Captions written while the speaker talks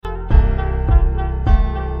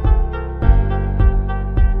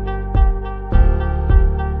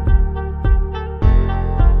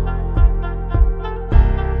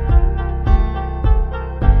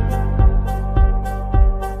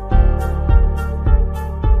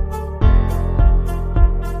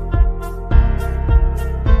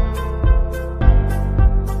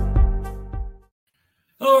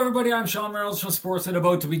everybody. I'm Sean Reynolds from Sportsnet,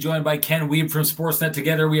 about to be joined by Ken Wiebe from Sportsnet.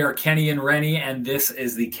 Together we are Kenny and Rennie, and this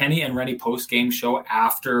is the Kenny and Rennie post-game show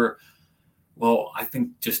after, well, I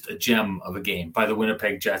think just a gem of a game by the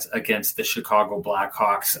Winnipeg Jets against the Chicago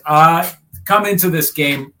Blackhawks. Come into this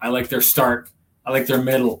game, I like their start. I like their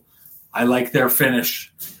middle. I like their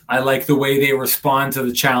finish. I like the way they respond to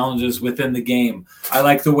the challenges within the game. I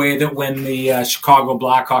like the way that when the Chicago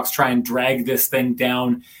Blackhawks try and drag this thing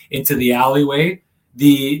down into the alleyway,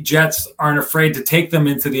 the Jets aren't afraid to take them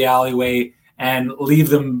into the alleyway and leave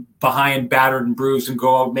them behind battered and bruised and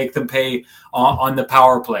go out and make them pay on the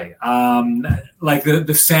power play. Like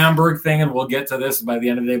the Sandberg thing, and we'll get to this by the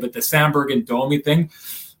end of the day, but the Sandberg and Domi thing,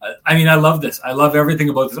 I love this. I love everything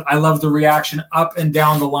about this. I love the reaction up and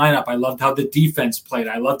down the lineup. I loved how the defense played.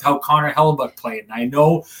 I loved how Connor Hellebuyck played. And I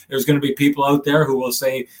know there's going to be people out there who will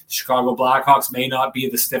say the Chicago Blackhawks may not be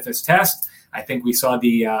the stiffest test. I think we saw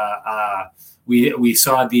the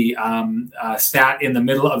stat in the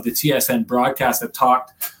middle of the TSN broadcast that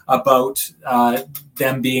talked about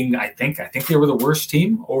them being, I think they were the worst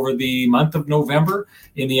team over the month of November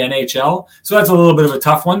in the NHL. So that's a little bit of a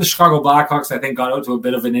tough one. The Chicago Blackhawks, I think, got out to a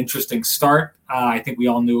bit of an interesting start. I think we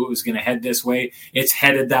all knew it was going to head this way. It's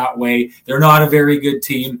headed that way. They're not a very good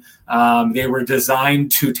team. They were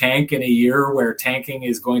designed to tank in a year where tanking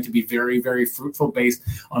is going to be very, very fruitful based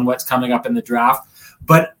on what's coming up in the draft.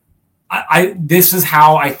 But this is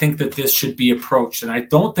how I think that this should be approached, and I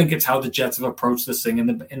don't think it's how the Jets have approached this thing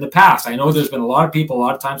in the past. I know there's been a lot of people, a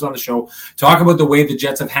lot of times on the show, talk about the way the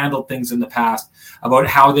Jets have handled things in the past, about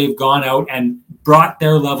how they've gone out and brought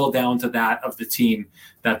their level down to that of the team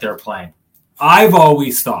that they're playing. I've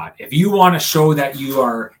always thought if you want to show that you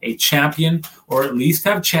are a champion or at least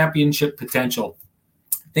have championship potential,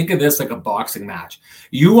 think of this like a boxing match.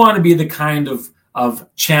 You want to be the kind of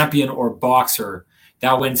champion or boxer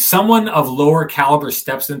that when someone of lower caliber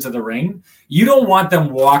steps into the ring, you don't want them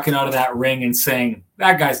walking out of that ring and saying,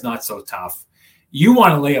 that guy's not so tough. You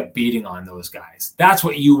want to lay a beating on those guys. That's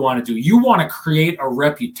what you want to do. You want to create a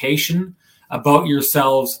reputation about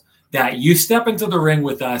yourselves that you step into the ring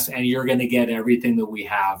with us and you're going to get everything that we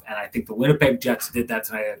have. And I think the Winnipeg Jets did that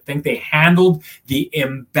tonight. I think they handled the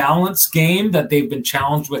imbalanced game that they've been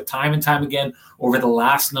challenged with time and time again over the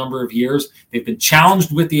last number of years. They've been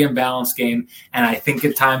challenged with the imbalanced game. And I think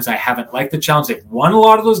at times I haven't liked the challenge. They've won a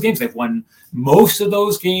lot of those games. They've won most of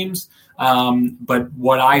those games. But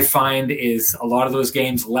what I find is a lot of those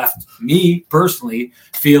games left me personally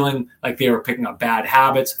feeling like they were picking up bad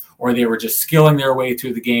habits or they were just skilling their way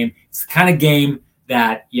through the game. It's the kind of game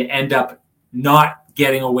that you end up not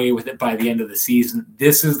getting away with it by the end of the season.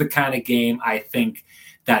 This is the kind of game I think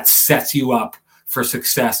that sets you up for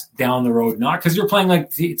success down the road, not because you're playing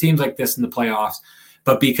like teams like this in the playoffs,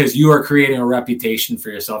 but because you are creating a reputation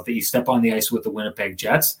for yourself that you step on the ice with the Winnipeg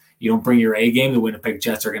Jets. You don't bring your A game, the Winnipeg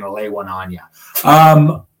Jets are going to lay one on you.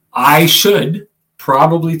 I should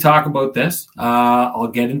probably talk about this. I'll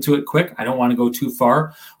get into it quick. I don't want to go too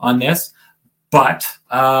far on this, but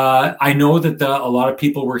I know that a lot of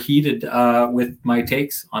people were heated with my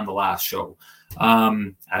takes on the last show,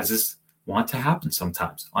 as is want to happen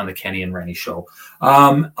sometimes on the Kenny and Rennie show.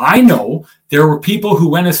 I know there were people who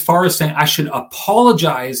went as far as saying I should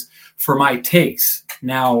apologize for my takes.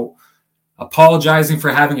 Now, apologizing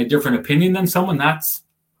for having a different opinion than someone, that's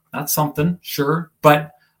something, sure.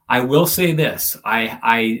 But I will say this.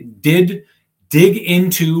 I did dig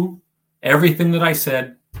into everything that I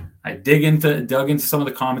said. I dug into some of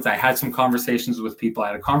the comments. I had some conversations with people. I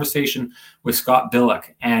had a conversation with Scott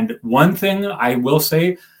Billick. And one thing I will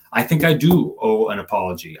say, I think I do owe an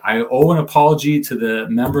apology. I owe an apology to the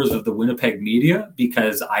members of the Winnipeg media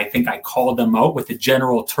because I think I called them out with the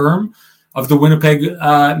general term of the Winnipeg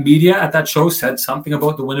media at that show, said something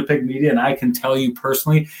about the Winnipeg media. And I can tell you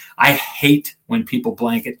personally, I hate when people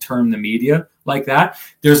blanket term the media like that.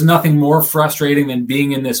 There's nothing more frustrating than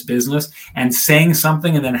being in this business and saying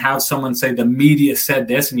something and then have someone say the media said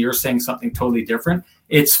this and you're saying something totally different.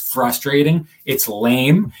 It's frustrating. It's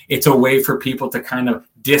lame. It's a way for people to kind of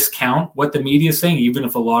discount what the media is saying, even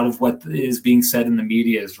if a lot of what is being said in the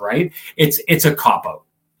media is right. It's a cop-out.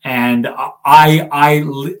 And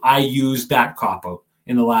I used that cop-out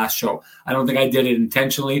in the last show. I don't think I did it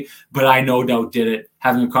intentionally, but I no doubt did it.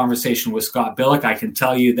 Having a conversation with Scott Billick, I can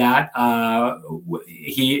tell you that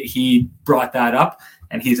he brought that up,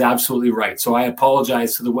 and he's absolutely right. So I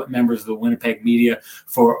apologize to the members of the Winnipeg media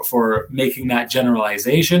for making that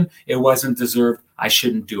generalization. It wasn't deserved. I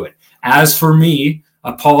shouldn't do it. As for me,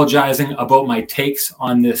 apologizing about my takes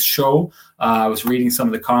on this show, I was reading some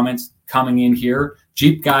of the comments coming in here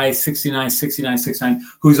Jeep Guy 696969,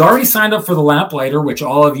 who's already signed up for the Lamplighter, which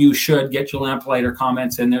all of you should get your Lamplighter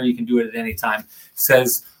comments in there. You can do it at any time.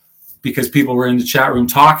 Says, because people were in the chat room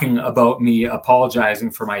talking about me apologizing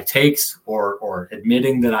for my takes or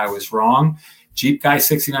admitting that I was wrong. Jeep Guy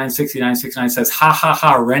 696969 says, ha ha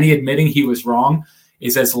ha, Rennie admitting he was wrong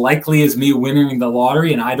is as likely as me winning the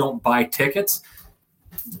lottery and I don't buy tickets.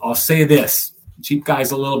 I'll say this, Jeep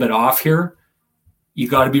Guy's a little bit off here. You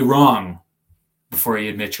got to be wrong before you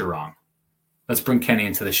admit you're wrong. Let's bring Kenny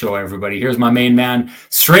into the show, everybody. Here's my main man,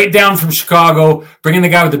 straight down from Chicago, bringing the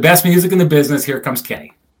guy with the best music in the business. Here comes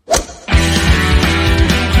Kenny.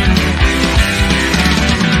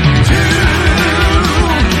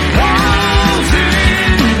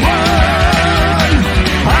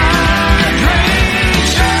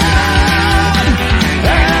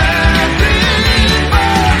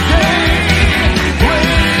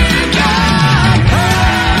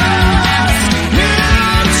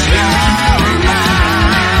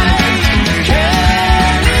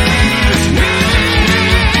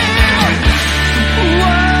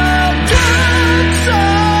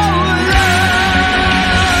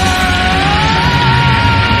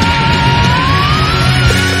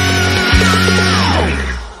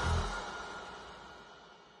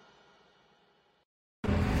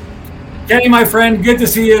 Kenny, my friend, good to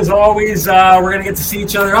see you as always. We're going to get to see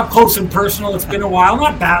each other up close and personal. It's been a while,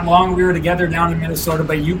 not that long. We were together down in Minnesota,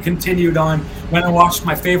 but you continued on when I watched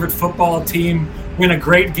my favorite football team win a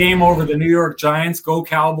great game over the New York Giants. Go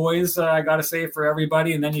Cowboys, I got to say, for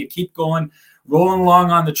everybody. And then you keep going, rolling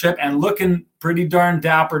along on the trip and looking pretty darn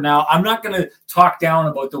dapper now. I'm not going to talk down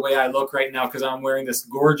about the way I look right now because I'm wearing this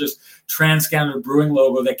gorgeous TransCanada Brewing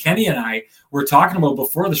logo that Kenny and I were talking about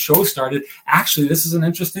before the show started. Actually, this is an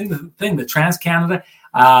interesting thing. The TransCanada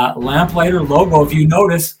Lamplighter logo, if you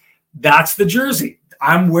notice, that's the jersey.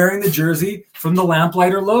 I'm wearing the jersey from the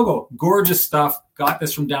Lamplighter logo. Gorgeous stuff. Got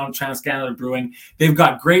this from down TransCanada Brewing. They've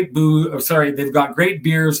got great they've got great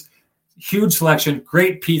beers. Huge selection,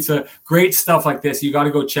 great pizza, great stuff like this. You got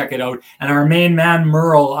to go check it out. And our main man,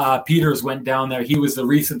 Merle Peters, went down there. He was the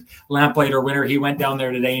recent Lamplighter winner. He went down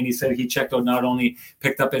there today and he said he checked out, not only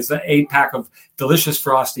picked up his 8-pack of delicious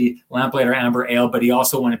frosty Lamplighter Amber Ale, but he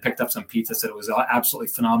also went and picked up some pizza. Said it was absolutely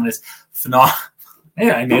phenomenal.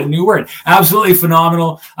 Yeah, I made a new word. Absolutely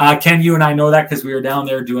phenomenal. Ken, you and I know that because we were down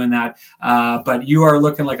there doing that. But you are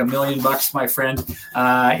looking like $1 million, my friend.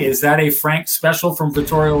 Is that a Frank special from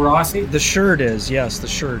Vittorio Rossi? The shirt is, yes, the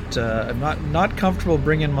shirt. I'm not comfortable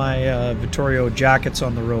bringing my Vittorio jackets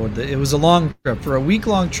on the road. It was a long trip, for a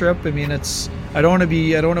week-long trip. I mean, I don't want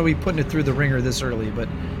to be putting it through the ringer this early, but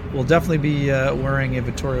we'll definitely be wearing a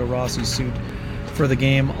Vittorio Rossi suit for the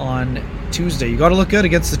game on Tuesday. You got to look good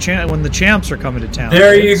against when the champs are coming to town.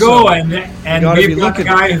 There you go, and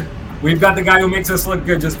we've got the guy who makes us look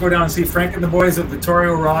good. Just go down and see Frank and the boys at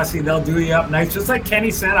Vittorio Rossi. They'll do you up nice. Just like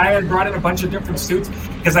Kenny said, I had brought in a bunch of different suits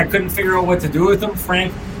because I couldn't figure out what to do with them.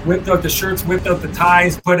 Frank whipped out the shirts, whipped out the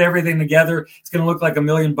ties, put everything together. It's going to look like $1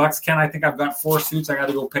 million, Ken. I think I've got 4 suits I got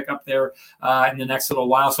to go pick up there in the next little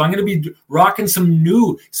while. So I'm going to be rocking some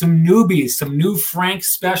newbies, some new Frank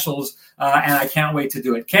specials, and I can't wait to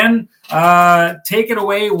do it. Ken, take it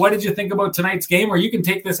away. What did you think about tonight's game? Or you can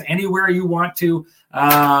take this anywhere you want to,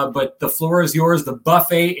 but the floor is yours. The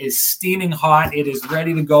buffet is steaming hot. It is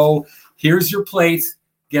ready to go. Here's your plate.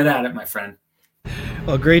 Get at it, my friend.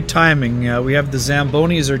 Well, great timing. We have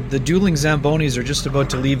the dueling Zambonis are just about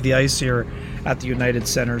to leave the ice here at the United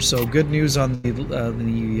Center. So good news on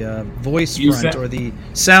the voice front, or the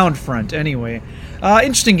sound front anyway.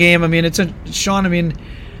 Interesting game. I mean, Sean, I mean,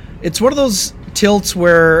 it's one of those tilts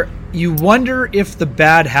where you wonder if the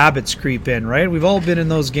bad habits creep in, right? We've all been in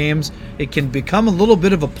those games. It can become a little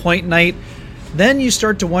bit of a point night. Then you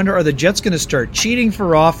start to wonder, are the Jets going to start cheating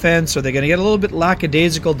for offense? Are they going to get a little bit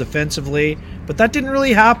lackadaisical defensively? But that didn't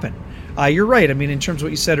really happen. You're right. I mean, in terms of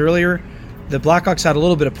what you said earlier, the Blackhawks had a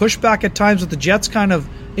little bit of pushback at times, but the Jets kind of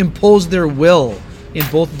imposed their will in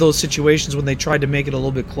both of those situations when they tried to make it a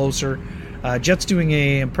little bit closer. Jets doing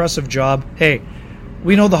an impressive job. Hey,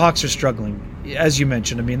 we know the Hawks are struggling, as you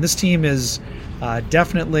mentioned. I mean, this team is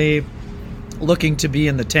definitely looking to be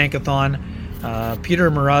in the tankathon.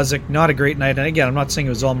 Peter Mrazek, not a great night. And again, I'm not saying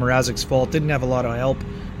it was all Mrazek's fault. Didn't have a lot of help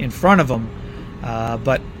in front of him.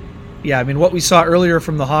 But, yeah, I mean, what we saw earlier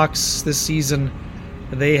from the Hawks this season,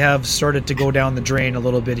 they have started to go down the drain a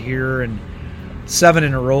little bit here. And 7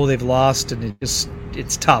 in a row they've lost, and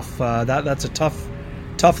it's tough. That's a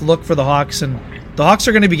tough look for the Hawks. And the Hawks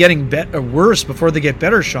are going to be getting worse before they get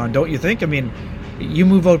better, Sean, don't you think? I mean, you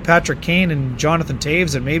move out Patrick Kane and Jonathan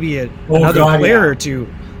Toews and maybe another player or two.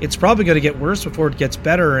 It's probably going to get worse before it gets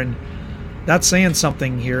better. And that's saying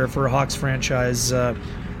something here for a Hawks franchise,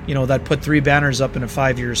 that put 3 banners up in a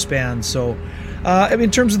 5-year span. So,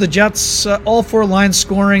 in terms of the Jets, all 4 lines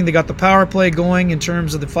scoring. They got the power play going in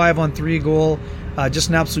terms of the 5-on-3 goal. Just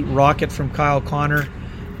an absolute rocket from Kyle Connor.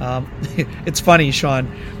 It's funny,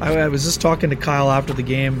 Sean. I was just talking to Kyle after the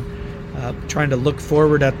game, trying to look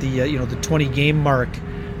forward at the 20-game mark,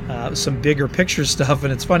 some bigger picture stuff.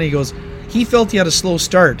 And it's funny. He goes, he felt he had a slow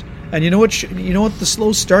start. And you know what the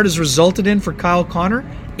slow start has resulted in for Kyle Connor?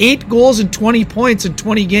 8 goals and 20 points in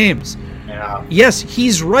 20 games. Yeah. Yes,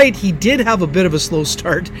 he's right. He did have a bit of a slow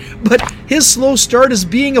start, but his slow start is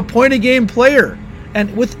being a point-a-game player.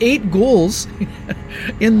 And with 8 goals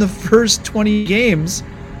in the first 20 games,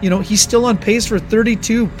 he's still on pace for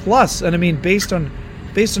 32 plus. And I mean, based on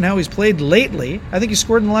how he's played lately, I think he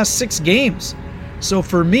scored in the last 6 games. So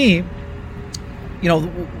for me,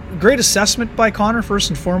 great assessment by Connor first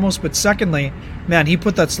and foremost, but secondly, man, he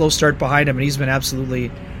put that slow start behind him, and he's been absolutely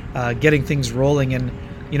getting things rolling. And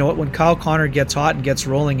you know what? When Kyle Connor gets hot and gets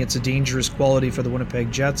rolling, it's a dangerous quality for the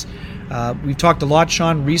Winnipeg Jets. We've talked a lot,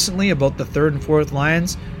 Sean, recently about the 3rd and 4th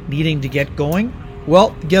lines needing to get going.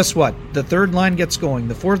 Well, guess what? The 3rd line gets going.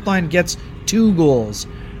 The 4th line gets 2 goals.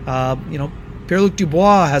 Pierre-Luc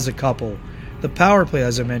Dubois has a couple. The power play,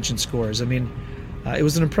 as I mentioned, scores. I mean, it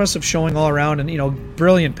was an impressive showing all around, and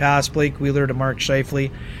brilliant pass, Blake Wheeler to Mark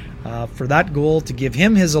Scheifele for that goal to give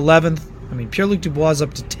him his 11th. I mean, Pierre-Luc Dubois is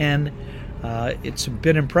up to 10. It's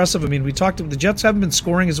been impressive. I mean, the Jets haven't been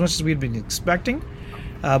scoring as much as we'd been expecting,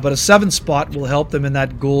 but a 7th spot will help them in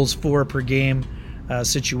that goals 4 per game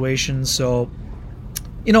situation. So,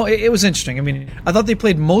 it was interesting. I mean, I thought they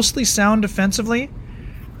played mostly sound defensively.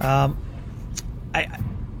 I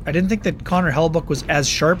didn't think that Connor Hellebuyck was as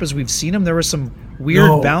sharp as we've seen him. There was some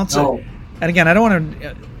weird bounce. No. And again, I don't want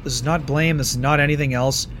to. This is not blame. This is not anything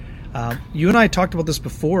else. You and I talked about this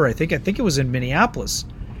before. I think it was in Minneapolis,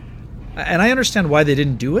 and I understand why they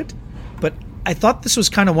didn't do it. But I thought this was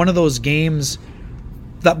kind of one of those games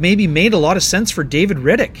that maybe made a lot of sense for David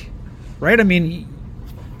Riddick, right? I mean,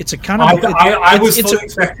 it's a kind of. I was fully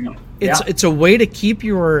expecting him. It's a way to keep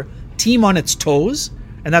your team on its toes.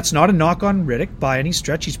 And that's not a knock on Riddick by any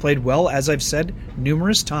stretch. He's played well, as I've said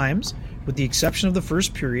numerous times, with the exception of the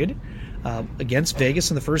first period against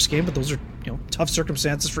Vegas in the first game. But those are tough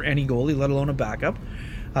circumstances for any goalie, let alone a backup.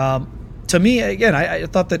 To me, again, I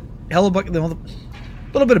thought that Hellebuyck, a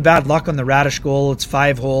little bit of bad luck on the Radish goal. It's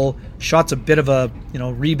 5-hole. Shot's a bit of a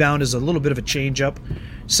rebound is a little bit of a change up.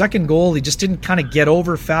 Second goal, he just didn't kind of get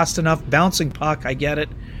over fast enough. Bouncing puck, I get it,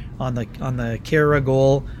 on the Kara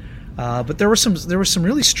goal. But there were some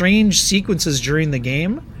really strange sequences during the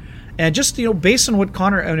game, and just based on what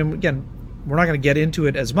Connor. I mean, again, we're not going to get into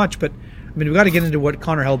it as much, but I mean, we got to get into what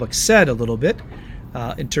Connor Hellebuyck said a little bit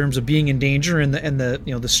in terms of being in danger and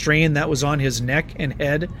the strain that was on his neck and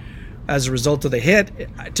head as a result of the hit.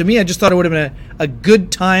 To me, I just thought it would have been a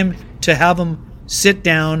good time to have him sit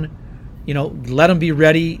down, let him be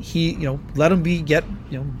ready. Let him get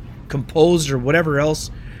composed or whatever else.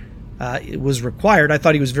 It was required. I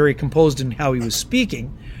thought he was very composed in how he was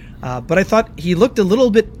speaking, but I thought he looked a little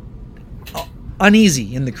bit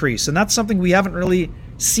uneasy in the crease, and that's something we haven't really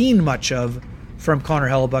seen much of from Connor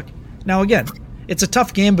Hellebuyck. Now, again, it's a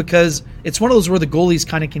tough game because it's one of those where the goalies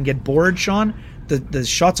kind of can get bored, Sean. The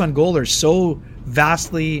shots on goal are so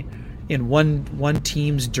vastly in one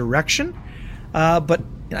team's direction, but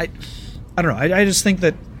I don't know. I just think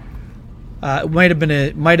that it might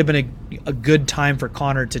have been a good time for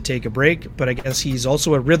Connor to take a break, but I guess he's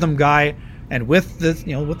also a rhythm guy, and with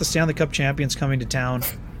the Stanley Cup champions coming to town,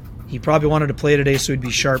 he probably wanted to play today so he'd be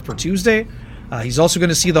sharp for Tuesday. He's also going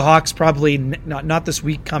to see the Hawks probably not this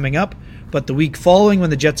week coming up, but the week following when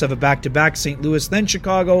the Jets have a back-to-back, St. Louis, then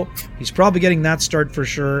Chicago. He's probably getting that start for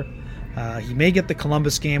sure. He may get the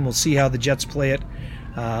Columbus game. We'll see how the Jets play it.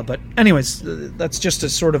 But anyways, that's just a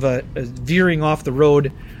sort of a veering off the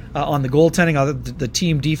road on the goaltending. The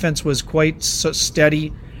team defense was quite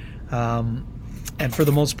steady, and for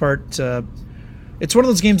the most part, it's one of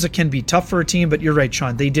those games that can be tough for a team. But you're right,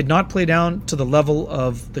 Sean. They did not play down to the level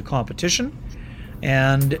of the competition,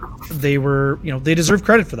 and they were, they deserve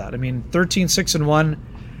credit for that. I mean, 13-6-1.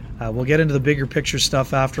 We'll get into the bigger picture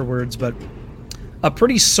stuff afterwards, but a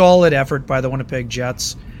pretty solid effort by the Winnipeg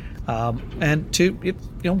Jets. And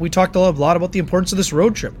we talked a lot about the importance of this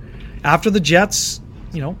road trip. After the Jets,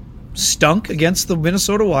 stunk against the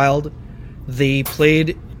Minnesota Wild, they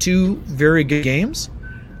played 2 very good games,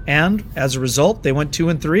 and as a result, they went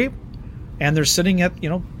 2-3, and they're sitting at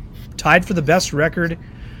tied for the best record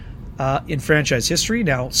in franchise history.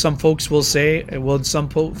 Now, some folks will say, some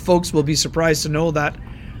folks will be surprised to know that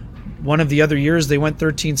one of the other years they went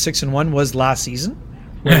 13-6-1 was last season,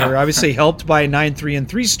 where they were obviously helped by a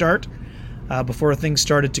 9-3-3 start before things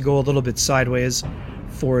started to go a little bit sideways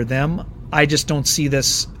for them. I just don't see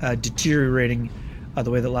this deteriorating the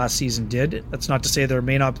way that last season did. That's not to say there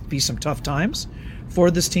may not be some tough times for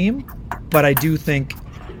this team, but I do think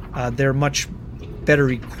they're much better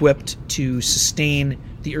equipped to sustain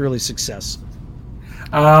the early success.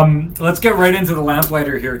 Let's get right into the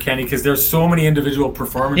lamplighter here, Kenny, because there's so many individual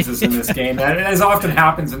performances in this game, as often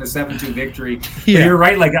happens in a 7-2 victory. Yeah. But you're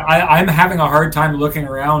right. Like I'm having a hard time looking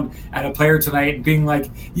around at a player tonight and being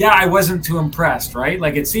like, yeah, I wasn't too impressed, right?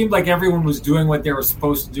 Like it seemed like everyone was doing what they were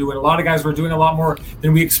supposed to do, and a lot of guys were doing a lot more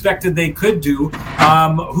than we expected they could do.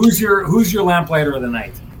 Who's your lamplighter of the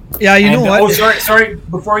night? Yeah, you know what? Oh, sorry.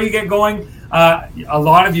 Before you get going. A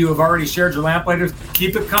lot of you have already shared your lamplighters.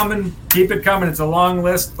 Keep it coming. It's a long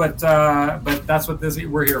list, but that's what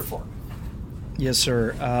we're here for. Yes,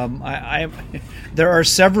 sir. There are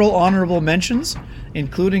several honorable mentions,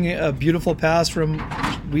 including a beautiful pass from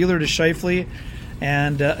Wheeler to Scheifele,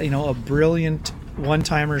 and a brilliant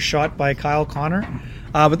one-timer shot by Kyle Connor.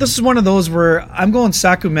 But this is one of those where I'm going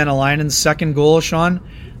Saku Menelainen's second goal, Sean.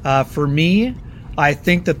 For me, I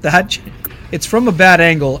think that it's from a bad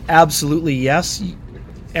angle, absolutely yes.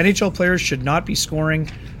 NHL players should not be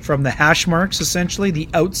scoring from the hash marks, essentially, the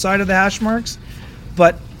outside of the hash marks.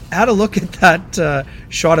 But I had to look at that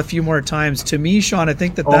shot a few more times. To me, Sean, I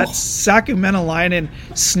think that Saku Menelainen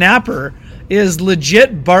snapper is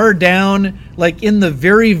legit bar down, like in the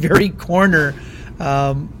very, very corner.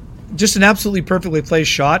 Just an absolutely perfectly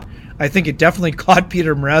placed shot. I think it definitely caught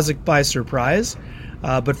Peter Mrazek by surprise.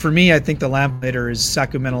 But for me, I think the lamplighter is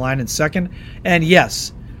Saku Menelainen second. And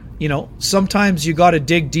yes, sometimes you got to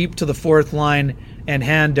dig deep to the fourth line and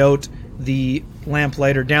hand out the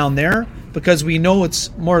lamplighter down there, because we know it's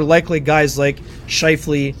more likely guys like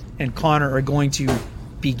Scheifele and Connor are going to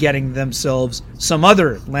be getting themselves some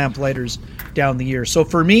other lamplighters down the year. So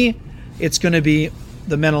for me, it's going to be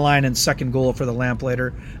the Menelainen second goal for the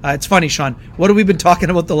lamplighter. It's funny, Sean. What have we been talking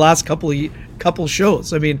about the last couple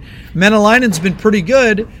shows? I mean, Menelainen's been pretty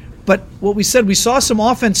good, but what we said, we saw some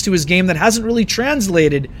offense to his game that hasn't really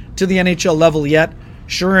translated to the NHL level yet.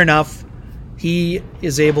 Sure enough, he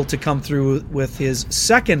is able to come through with his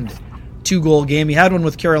second 2-goal game. He had one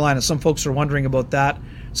with Carolina. Some folks are wondering about that.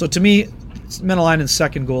 So to me, Menelainen's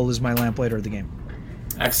second goal is my lamplighter of the game.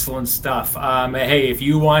 Excellent stuff. Hey, if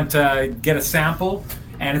you want to get a sample,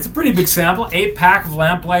 and it's a pretty big sample, 8-pack of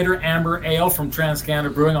Lamplighter Amber Ale from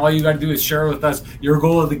TransCanada Brewing. All you got to do is share with us your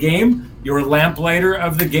goal of the game, your Lamplighter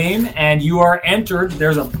of the game, and you are entered.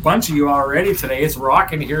 There's a bunch of you already today. It's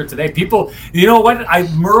rocking here today. People, you know what?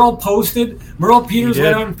 Merle Peters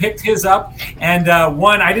went out and picked his up, and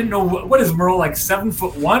won. I didn't know, what is Merle, like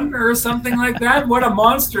 7'1" or something like that? What a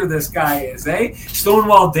monster this guy is, eh?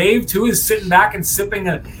 Stonewall Dave, too, is sitting back and sipping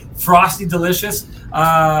a frosty, delicious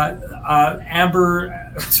Lamplighter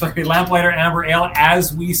Amber Ale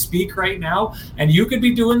as we speak right now, and you could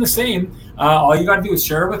be doing the same. All you got to do is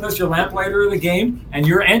share with us your Lamplighter of the game, and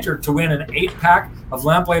you're entered to win an 8-pack of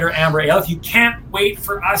Lamplighter Amber Ale. If you can't wait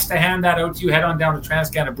for us to hand that out to you, head on down to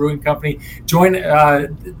TransCanada Brewing Company.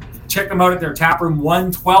 Check them out at their tap room,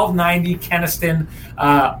 1290 Kenaston.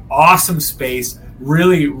 Awesome space.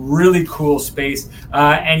 Really, really cool space.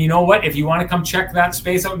 And you know what? If you want to come check that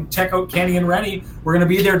space out and check out Kenny and Rennie, we're going to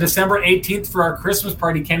be there December 18th for our Christmas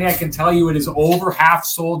party. Kenny, I can tell you it is over half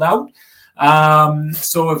sold out.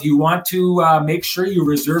 So if you want to make sure you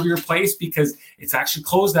reserve your place, because it's actually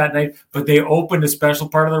closed that night, but they opened a special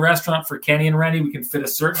part of the restaurant for Kenny and Rennie. We can fit a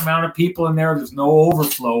certain amount of people in there. There's no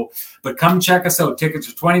overflow, but come check us out. Tickets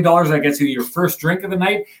are $20. That gets you your first drink of the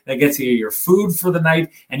night. That gets you your food for the night.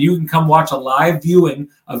 And you can come watch a live viewing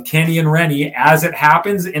of Kenny and Rennie as it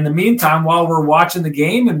happens. In the meantime, while we're watching the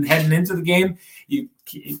game and heading into the game,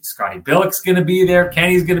 Scotty Billick's going to be there.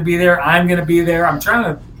 Kenny's going to be there. I'm going to be there. I'm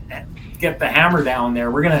trying to get the hammer down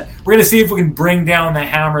there. We're gonna see if we can bring down the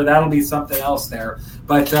hammer. That'll be something else there.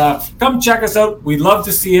 But come check us out. We'd love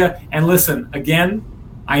to see you. And listen, again,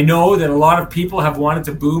 I know that a lot of people have wanted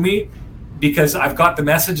to boo me because I've got the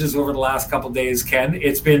messages over the last couple of days, Ken.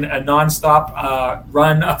 It's been a nonstop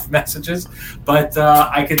run of messages. But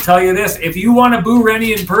I can tell you this: if you want to boo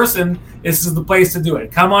Rennie in person, this is the place to do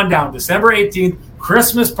it. Come on down, December 18th,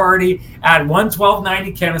 Christmas party at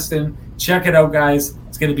 1290 Kenaston. Check it out, guys.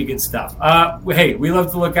 It's going to be good stuff. Hey, we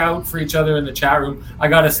love to look out for each other in the chat room. I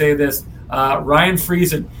got to say this. Ryan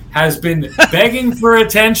Friesen has been begging for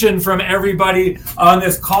attention from everybody on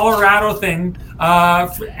this Colorado thing,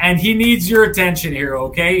 and he needs your attention here,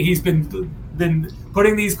 okay? He's been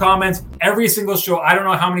putting these comments every single show. I don't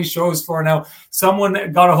know how many shows for now.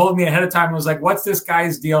 Someone got a hold of me ahead of time and was like, what's this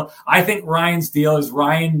guy's deal? I think Ryan's deal is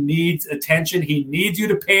Ryan needs attention. He needs you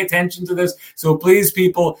to pay attention to this. So please,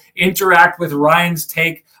 people, interact with Ryan's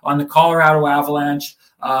take on the Colorado Avalanche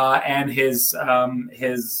and his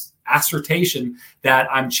assertion that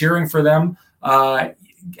I'm cheering for them.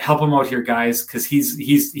 Help him out here, guys, because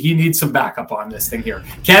he needs some backup on this thing here.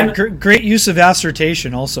 Ken, great use of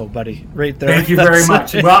assertion, also, buddy. Right there. Thank you very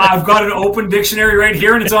much. Well, I've got an open dictionary right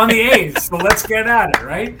here, and it's on the A's, so let's get at it.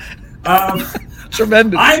 Right.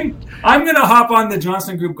 Tremendous. I'm going to hop on the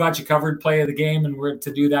Johnson Group Got You Covered play of the game, and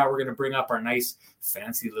to do that, we're going to bring up our nice,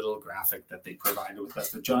 fancy little graphic that they provided with us.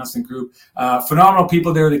 The Johnson Group, phenomenal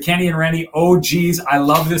people there. The Kenny and Rennie, OGs. I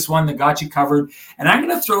love this one that got you covered, and I'm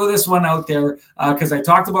going to throw this one out there because I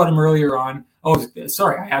talked about him earlier on. Oh,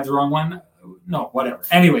 sorry, I had the wrong one. No, whatever.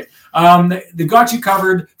 Anyway, they got you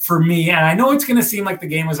covered for me, and I know it's going to seem like the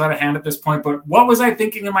game was out of hand at this point, but what was I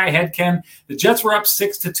thinking in my head, Ken? The Jets were up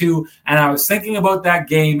 6-2, and I was thinking about that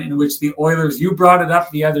game in which the Oilers, you brought it up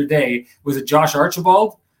the other day, was it Josh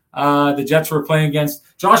Archibald? The Jets were playing against.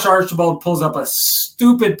 Josh Archibald pulls up a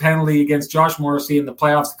stupid penalty against Josh Morrissey in the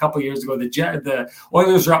playoffs a couple years ago. The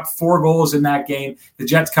Oilers are up 4 goals in that game. The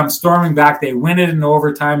Jets come storming back. They win it in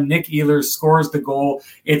overtime. Nick Ehlers scores the goal.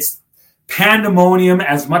 It's pandemonium,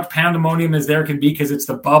 as much pandemonium as there can be because it's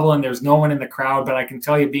the bubble and there's no one in the crowd. But I can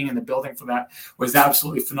tell you being in the building for that was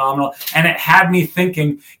absolutely phenomenal. And it had me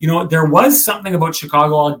thinking, there was something about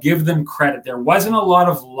Chicago. I'll give them credit. There wasn't a lot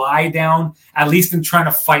of lie down, at least in trying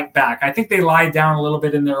to fight back. I think they lied down a little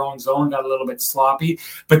bit in their own zone, got a little bit sloppy,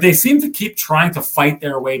 but they seemed to keep trying to fight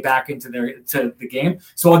their way back into the game.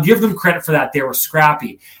 So I'll give them credit for that. They were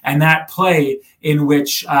scrappy. And that play in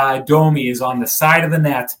which Domi is on the side of the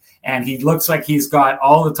net, and he looks like he's got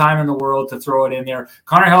all the time in the world to throw it in there.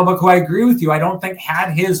 Connor Hellebuyck, who I agree with you, I don't think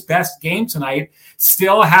had his best game tonight,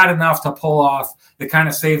 still had enough to pull off the kind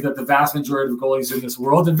of save that the vast majority of goalies in this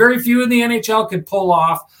world, and very few in the NHL could pull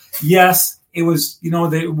off. Yes, it was, we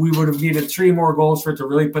would have needed 3 more goals for it to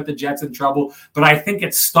really put the Jets in trouble, but I think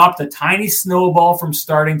it stopped a tiny snowball from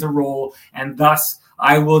starting to roll, and thus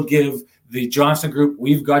I will give the Johnson Group,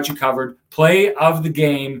 we've got you covered, play of the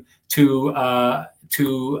game to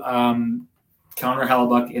Connor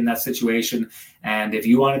Hellebuyck in that situation. And if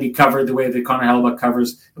you want to be covered the way that Connor Hellebuyck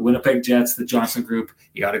covers the Winnipeg Jets, the Johnson Group,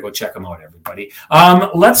 you got to go check them out, everybody.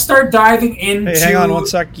 Let's start diving into... Hey, hang on one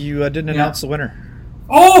sec. You didn't announce the winner.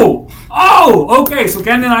 Oh, okay. So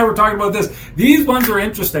Ken and I were talking about this. These ones are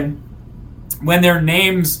interesting when their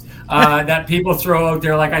names... that people throw out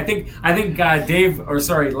there, like I think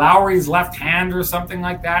Lowry's left hand or something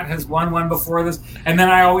like that has won one before this, and then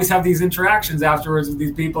I always have these interactions afterwards with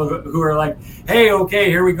these people who are like, "Hey, okay,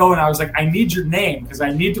 here we go," and I was like, "I need your name because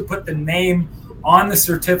I need to put the name on the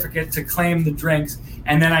certificate to claim the drinks,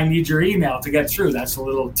 and then I need your email to get through." That's a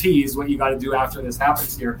little tease what you got to do after this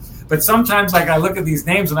happens here. But sometimes, like, I look at these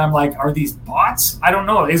names and I'm like, are these bots? I don't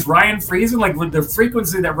know. Is Ryan Friesen, like, with the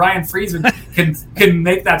frequency that Ryan Friesen can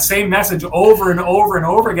make that same message over and over and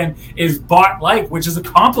over again, is bot-like, which is a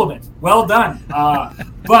compliment. Well done.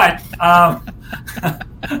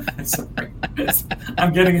 Sorry.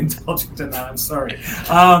 I'm getting indulgent in that. I'm sorry.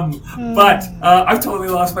 But I've totally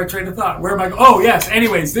lost my train of thought. Where am I going? Oh, yes.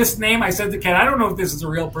 Anyways, this name, I said to Ken, I don't know if this is a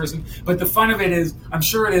real person, but the fun of it is, I'm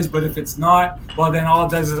sure it is, but if it's not, well, then all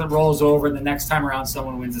it does is it rolls over, and the next time around,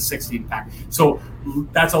 someone wins a 16-pack. So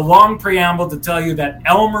that's a long preamble to tell you that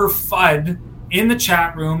Elmer Fudd in the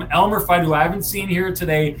chat room, Elmer Fudd, who I haven't seen here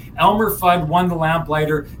today, Elmer Fudd won the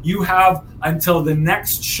Lamplighter. You have until the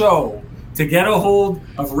next show to get a hold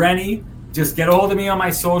of Rennie. Just get a hold of me on my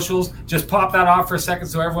socials. Just pop that off for a second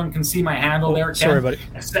so everyone can see my handle there. Sorry, buddy.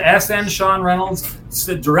 SN Sean Reynolds.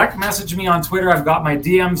 Direct message me on Twitter. I've got my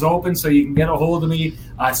DMs open so you can get a hold of me.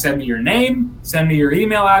 Send me your name. Send me your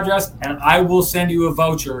email address. And I will send you a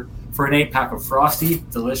voucher for an 8-pack of frosty,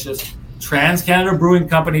 delicious Trans-Canada Brewing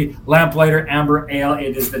Company Lamplighter Amber Ale.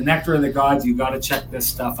 It is the nectar of the gods. You got to check this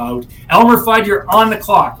stuff out. Elmer Fudd, you're on the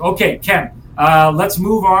clock. Okay, Ken. Let's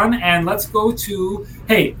move on and let's go to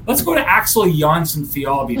Axel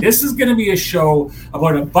Jonsson-Fjallby. This is going to be a show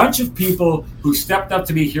about a bunch of people who stepped up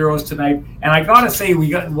to be heroes tonight. And I got to say,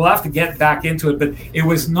 we'll have to get back into it, but it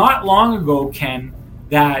was not long ago, Ken,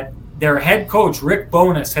 that their head coach, Rick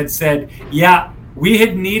Bowness, had said, yeah, we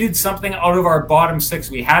had needed something out of our bottom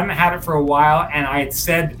 6. We hadn't had it for a while, and I had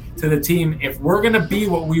said to the team, if we're going to be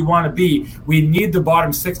what we want to be, we need the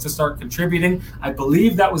bottom 6 to start contributing. I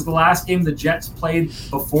believe that was the last game the Jets played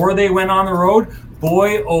before they went on the road.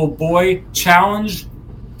 Boy, oh boy, challenge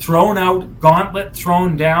thrown out, gauntlet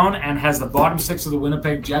thrown down, and has the bottom six of the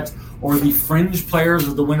Winnipeg Jets or the fringe players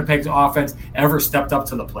of the Winnipeg's offense ever stepped up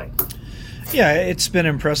to the plate? Yeah, it's been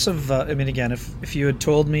impressive. I mean, again, if you had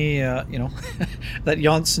told me, that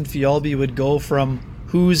Janssen Fialbi would go from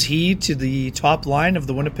who's he to the top line of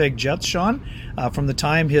the Winnipeg Jets, Sean, from the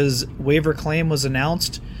time his waiver claim was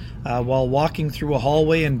announced while walking through a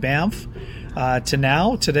hallway in Banff, to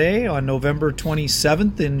now, today, on November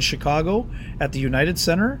 27th in Chicago at the United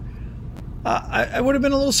Center, I would have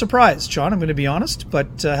been a little surprised, Sean, I'm going to be honest.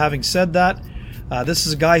 But having said that, this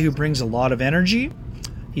is a guy who brings a lot of energy.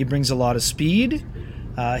 He brings a lot of speed.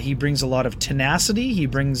 He brings a lot of tenacity. He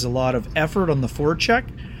brings a lot of effort on the forecheck.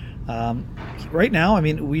 Right now, I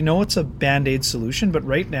mean, we know it's a Band-Aid solution, but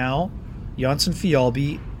right now, Janssen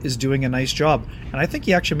Fialbi is doing a nice job. And I think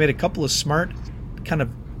he actually made a couple of smart kind of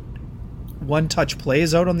one-touch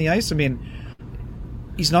plays out on the ice. I mean,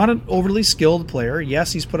 he's not an overly skilled player.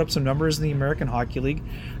 Yes, he's put up some numbers in the American Hockey League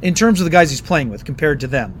in terms of the guys he's playing with compared to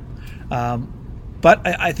them. But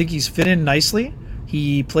I think he's fit in nicely.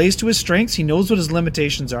 He plays to his strengths. He knows what his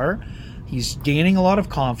limitations are. He's gaining a lot of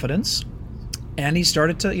confidence. And he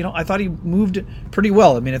started to, I thought he moved pretty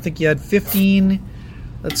well. I mean, I think he had 14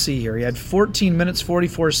 minutes,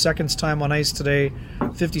 44 seconds time on ice today,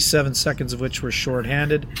 57 seconds of which were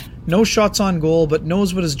shorthanded. No shots on goal, but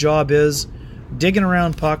knows what his job is. Digging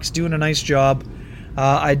around pucks, doing a nice job.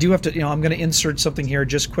 I do have to, I'm going to insert something here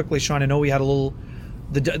just quickly, Sean. I know we had a little,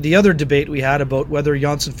 the other debate we had about whether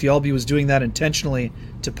Janssen Fialbi was doing that intentionally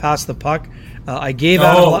to pass the puck. I gave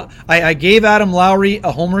Adam Lowry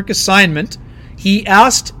a homework assignment. He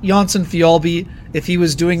asked Janssen Fialbi if he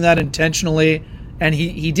was doing that intentionally, and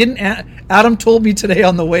he didn't. Adam told me today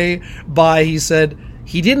on the way by, he said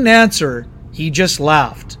he didn't answer, he just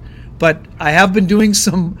laughed. But I have been doing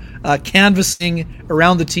some canvassing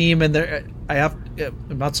around the team, and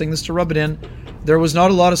I'm not saying this to rub it in, there was not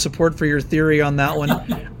a lot of support for your theory on that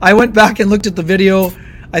one. I went back and looked at the video.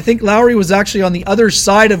 I think Lowry was actually on the other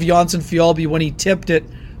side of Janssen Fialbi when he tipped it.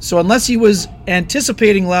 So unless he was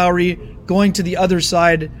anticipating Lowry going to the other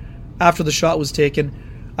side after the shot was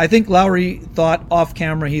taken, I think Lowry thought off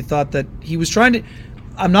camera, he thought that he was trying to,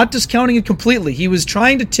 I'm not discounting it completely, he was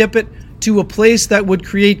trying to tip it to a place that would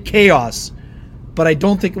create chaos, but I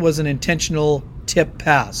don't think it was an intentional tip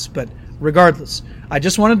pass. But regardless, I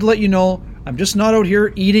just wanted to let you know, I'm just not out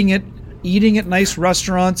here eating at nice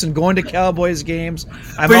restaurants and going to Cowboys games.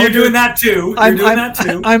 But you're doing that too.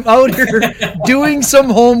 I'm out here doing some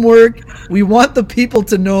homework. We want the people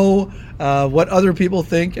to know what other people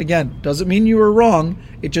think. Again, doesn't mean you were wrong.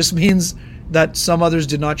 It just means that some others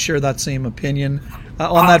did not share that same opinion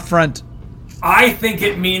on that front. I think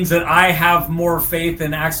it means that I have more faith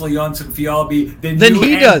in Axel Janssen Fialbi than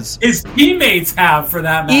he does. His teammates have, for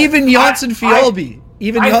that matter. Even Janssen Fialbi.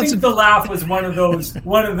 I think the laugh was one of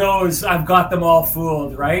those. I've got them all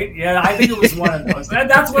fooled, right? Yeah, I think it was one of those.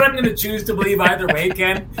 That's what I'm going to choose to believe either way,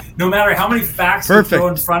 Ken. No matter how many facts you throw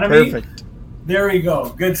in front of me. There you go.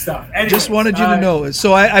 Good stuff. Anyways, just wanted you to know.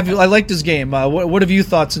 So I liked his game. What have you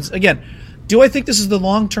thought? Since again, do I think this is the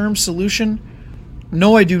long-term solution?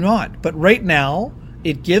 No, I do not. But right now,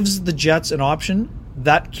 it gives the Jets an option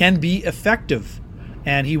that can be effective,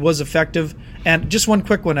 and he was effective. And just one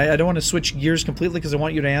quick one. I don't want to switch gears completely because I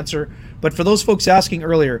want you to answer. But for those folks asking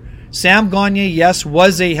earlier, Sam Gagner, yes,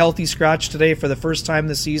 was a healthy scratch today for the first time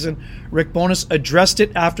this season. Rick Bowness addressed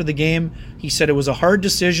it after the game. He said it was a hard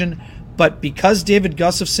decision, but because David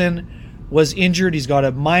Gustafsson was injured, he's got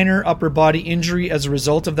a minor upper body injury as a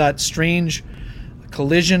result of that strange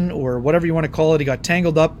collision or whatever you want to call it. He got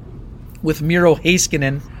tangled up with Miro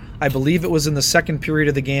Heiskanen. I believe it was in the second period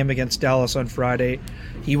of the game against Dallas on Friday.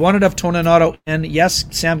 He wanted to have Toninato, and yes,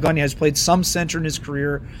 Sam Gagner has played some center in his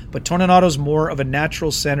career, but Toninato's more of a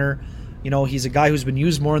natural center. He's a guy who's been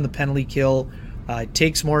used more in the penalty kill,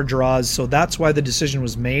 takes more draws, so that's why the decision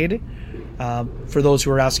was made, for those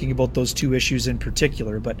who are asking about those two issues in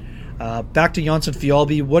particular. But back to Janssen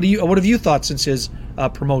Fialbi, what have you thought since his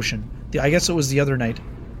promotion? I guess it was the other night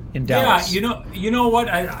in Dallas. Yeah, you know what?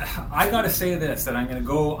 I got to say this, that I'm going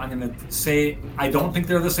to say I don't think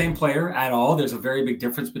they're the same player at all. There's a very big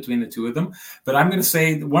difference between the two of them. But I'm going to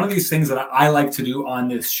say one of these things that I like to do on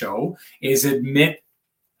this show is admit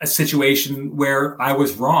a situation where I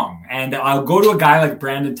was wrong. And I'll go to a guy like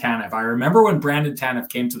Brandon Tanev. I remember when Brandon Tanev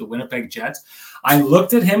came to the Winnipeg Jets, I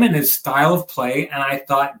looked at him and his style of play, and I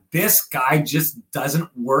thought, this guy just doesn't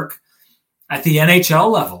work at the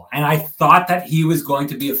NHL level. And I thought that he was going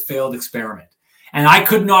to be a failed experiment. And I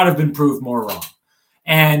could not have been proved more wrong.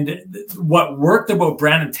 And what worked about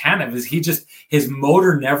Brandon Tanev is his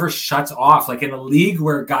motor never shuts off. Like in a league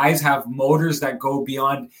where guys have motors that go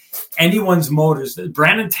beyond anyone's motors,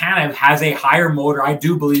 Brandon Tanev has a higher motor, I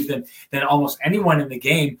do believe, than almost anyone in the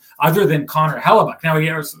game other than Connor Hellebuck. Now,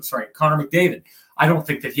 Connor McDavid. I don't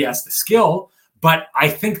think that he has the skill, but I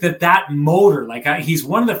think that motor, he's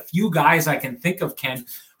one of the few guys I can think of, Ken,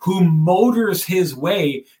 who motors his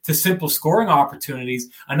way to simple scoring opportunities.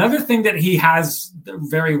 Another thing that he has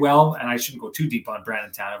very well, and I shouldn't go too deep on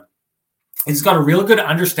Brandon Tanev, he's got a real good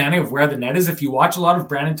understanding of where the net is. If you watch a lot of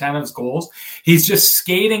Brandon Tanev's goals, he's just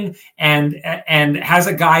skating and has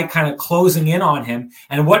a guy kind of closing in on him.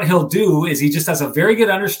 And what he'll do is he just has a very good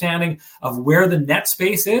understanding of where the net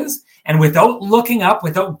space is. And without looking up,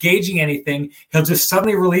 without gauging anything, he'll just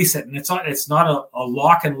suddenly release it. And it's not a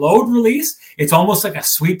lock and load release. It's almost like a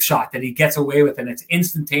sweep shot that he gets away with, and it's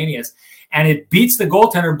instantaneous. And it beats the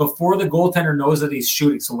goaltender before the goaltender knows that he's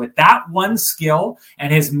shooting. So with that one skill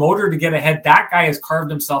and his motor to get ahead, that guy has carved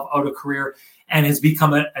himself out a career and has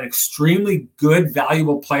become an extremely good,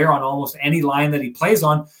 valuable player on almost any line that he plays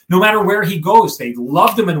on, no matter where he goes. They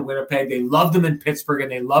loved him in Winnipeg, they loved him in Pittsburgh, and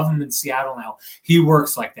they love him in Seattle now. He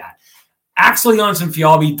works like that. Axel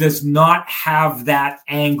Jonsson-Fjällby does not have that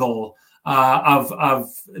angle of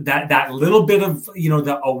that little bit of,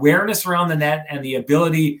 the awareness around the net and the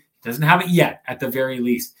ability. Doesn't have it yet, at the very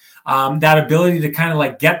least. That ability to kind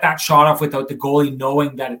of get that shot off without the goalie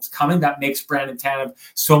knowing that it's coming. That makes Brandon Tanev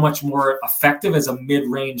so much more effective as a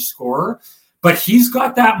mid-range scorer. But he's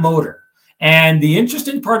got that motor. And the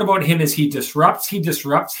interesting part about him is he disrupts.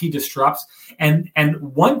 And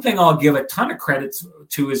one thing I'll give a ton of credit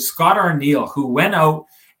to is Scott Arniel, who went out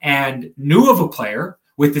and knew of a player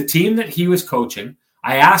with the team that he was coaching.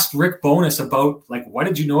 I asked Rick Bowness about, what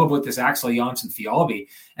did you know about this Axel Jonsson-Fjällby?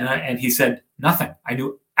 And he said, nothing. I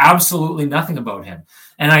knew absolutely nothing about him.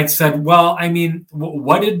 And I said, well, I mean,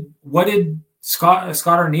 what did Scott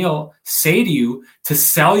Arniel say to you to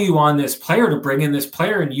sell you on this player, to bring in this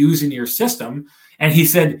player and use in your system? And he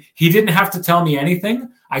said, he didn't have to tell me anything.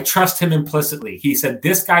 I trust him implicitly. He said,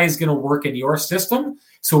 this guy is going to work in your system.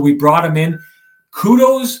 So we brought him in.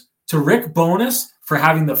 Kudos to Rick Bowness for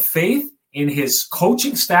having the faith in his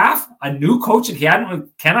coaching staff, a new coach that he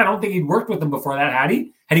hadn't. Ken, I don't think he'd worked with him before that. Had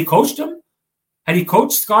he? Had he coached him? Had he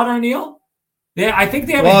coached Scott Arniel? Yeah, I think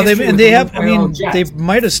they have. Well, they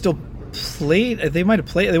might have still played. They might have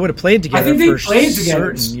played. They would have played together. I think they played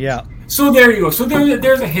together. Yeah. So there you go. So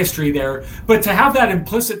there's a history there. But to have that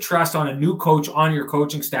implicit trust on a new coach on your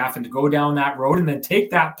coaching staff and to go down that road and then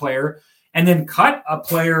take that player and then cut a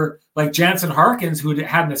player like Jansen Harkins, who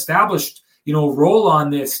had an established role on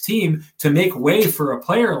this team, to make way for a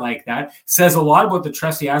player like that, says a lot about the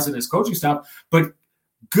trust he has in his coaching staff. But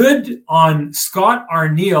good on Scott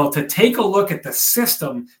Arniel to take a look at the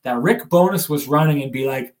system that Rick Bowness was running and be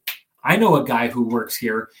like, I know a guy who works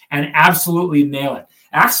here, and absolutely nail it.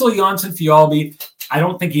 Axel Jonsson-Fjällby, I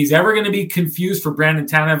don't think he's ever going to be confused for Brandon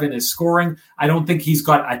Tanev in his scoring. I don't think he's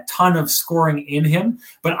got a ton of scoring in him,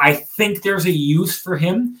 but I think there's a use for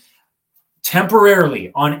him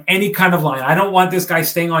temporarily on any kind of line. I don't want this guy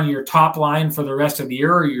staying on your top line for the rest of the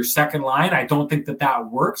year or your second line. I don't think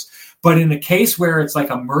that works. But in a case where it's like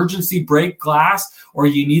emergency break glass or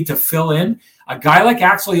you need to fill in, a guy like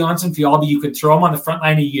Axel Jonsson-Fjällby, you can throw him on the front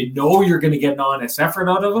line and you're going to get an honest effort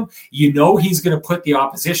out of him. He's going to put the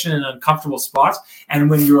opposition in uncomfortable spots. And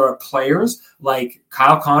when you're players like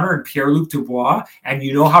Kyle Connor and Pierre-Luc Dubois and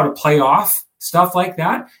you know how to play off stuff like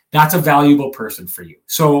that, that's a valuable person for you.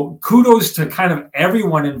 So kudos to kind of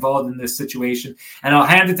everyone involved in this situation. And I'll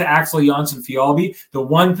hand it to Axel Jonsson-Fjällby. The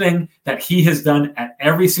one thing that he has done at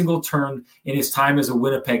every single turn in his time as a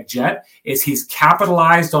Winnipeg Jet is he's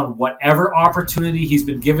capitalized on whatever opportunity he's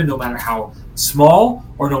been given, no matter how small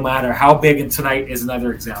or no matter how big. And tonight is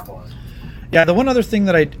another example. Yeah, the one other thing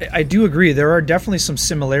that I do agree, there are definitely some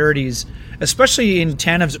similarities, especially in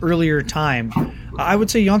Tanev's earlier time. I would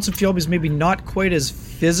say Jonsson-Fjällby is maybe not quite as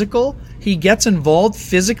physical. He gets involved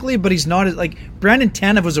physically, but he's not like Brandon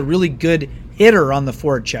Tanev was a really good hitter on the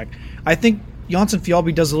forecheck. I think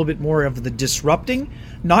Jonsson-Fjällby does a little bit more of the disrupting,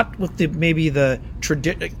 not with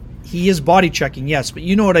he is body checking, yes, but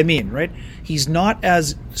you know what I mean, right? He's not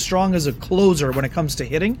as strong as a closer when it comes to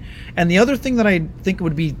hitting. And the other thing that I think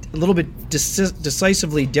would be a little bit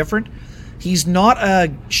decisively different, he's not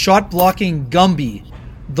a shot blocking Gumby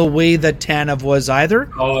the way that Tanev was either.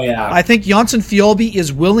 Oh, yeah. I think Jonsson-Fjällby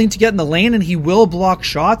is willing to get in the lane and he will block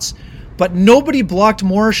shots, but nobody blocked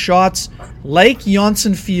more shots like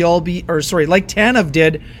Jonsson-Fjällby, like Tanev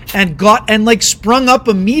did, and sprung up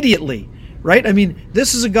immediately, right? I mean,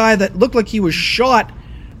 this is a guy that looked like he was shot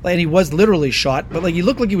and he was literally shot, but like he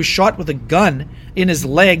looked like he was shot with a gun in his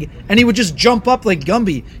leg, and he would just jump up like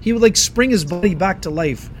Gumby. He would like spring his body back to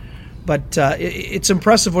life. But it's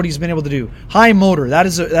impressive what he's been able to do. High motor, that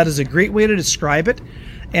is a great way to describe it.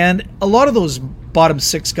 And a lot of those bottom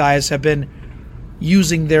six guys have been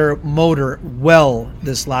using their motor well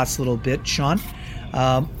this last little bit, Sean.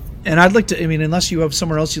 And I'd like to, I mean, unless you have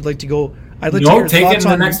somewhere else you'd like to go, I'd like to hear take thoughts it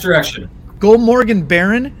in on the next direction. Go Morgan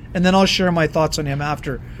Barron, and then I'll share my thoughts on him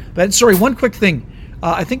after. But sorry, one quick thing.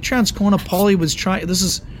 I think Transcona Paulie was trying. This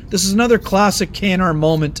is another classic KNR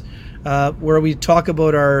moment where we talk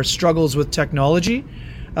about our struggles with technology.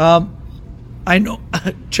 I know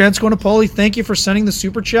Transcona Paulie, thank you for sending the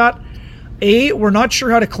super chat. A, we're not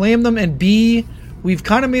sure how to claim them, and B, we've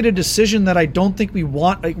kind of made a decision that I don't think we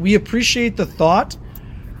want. Like, we appreciate the thought,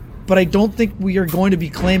 but I don't think we are going to be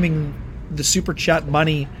claiming the super chat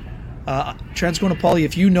money. Transcona Paulie,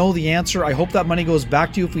 if you know the answer, I hope that money goes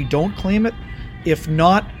back to you if we don't claim it. If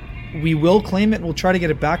not, we will claim it and we'll try to get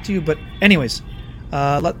it back to you. But anyways,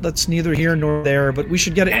 that's neither here nor there, but we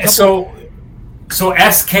should get it. So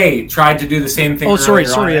SK tried to do the same thing. Sorry,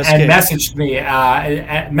 SK. And messaged me.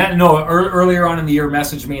 Earlier on in the year,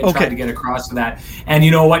 messaged me and tried to get across to that. And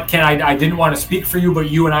you know what, Ken? I didn't want to speak for you, but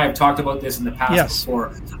you and I have talked about this in the past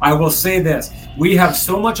before. I will say this: we have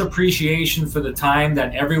so much appreciation for the time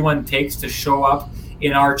that everyone takes to show up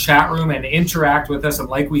in our chat room and interact with us, and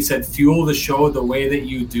like we said, fuel the show the way that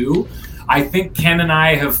you do. I think Ken and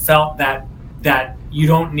I have felt that you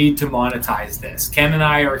don't need to monetize this. Ken and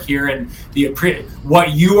I are here, and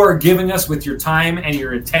what you are giving us with your time and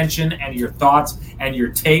your attention and your thoughts and your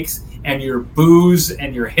takes and your boos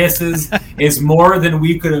and your hisses is more than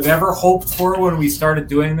we could have ever hoped for when we started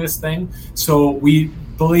doing this thing. So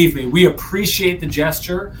believe me, we appreciate the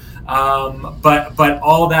gesture. But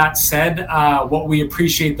all that said, what we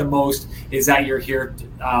appreciate the most is that you're here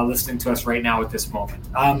listening to us right now at this moment.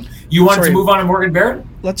 You want to move on to Morgan Barron?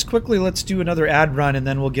 Let's do another ad run, and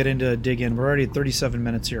then we'll get into a dig in. We're already at 37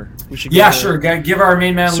 minutes here. We should sure. Give our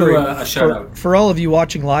main man Lou a shout out. For all of you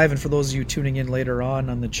watching live, and for those of you tuning in later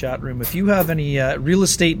on the chat room, if you have any real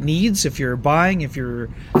estate needs, if you're buying, if you're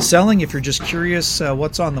selling, if you're just curious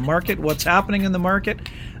what's on the market, what's happening in the market,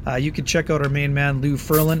 you can check out our main man Lou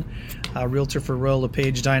Ferlin, realtor for Royal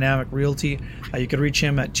LePage Dynamic Realty. You can reach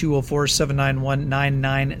him at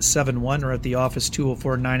 204-791-9971 or at the office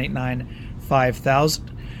 204-989-5000.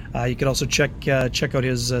 You can also check out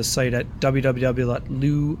his site at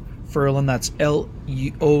www.loufurlan, that's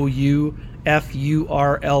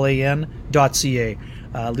LOUFURLAN.ca.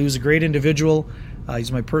 Lou's a great individual.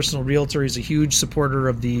 He's my personal realtor. He's a huge supporter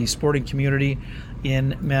of the sporting community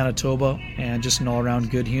in Manitoba and just an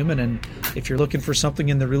all-around good human. And if you're looking for something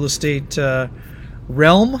in the real estate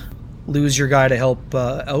realm, Lou's your guy to help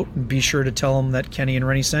out, and be sure to tell him that Kenny and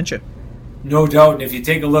Rennie sent you. No doubt. And if you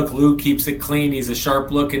take a look, Lou keeps it clean. He's a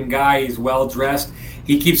sharp-looking guy. He's well-dressed.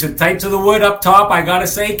 He keeps it tight to the wood up top. I got to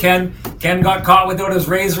say, Ken got caught without his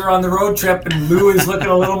razor on the road trip, and Lou is looking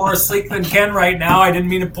a little more sleek than Ken right now. I didn't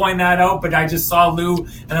mean to point that out, but I just saw Lou,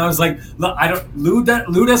 and I was like, look, Lou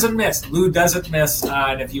doesn't miss. Lou doesn't miss.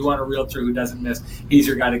 And if you want a realtor who doesn't miss, he's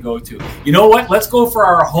your guy to go to. You know what? Let's go for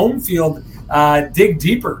our home field dig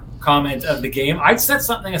deeper comment of the game. I'd set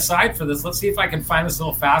something aside for this. Let's see if I can find this a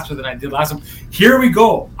little faster than I did last time. Here we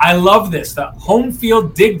go. I love this. The home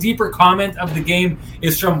field dig deeper comment of the game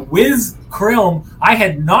is from Wiz Krilm. I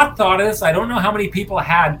had not thought of this. I don't know how many people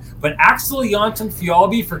had, but Axel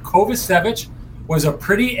Jonsson-Fjällby for Kovacevic was a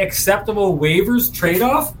pretty acceptable waivers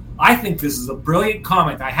trade-off. I think this is a brilliant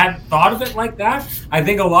comment. I hadn't thought of it like that. I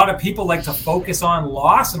think a lot of people like to focus on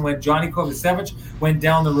loss, and when Johnny Kovacevic went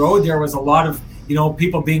down the road, there was a lot of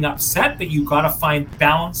people being upset, but you got to find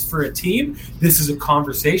balance for a team. This is a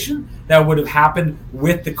conversation that would have happened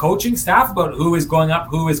with the coaching staff about who is going up,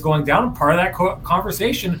 who is going down. And part of that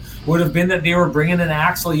conversation would have been that they were bringing in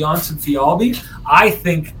Axel Jonsson-Fjällby. I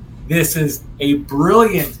think this is a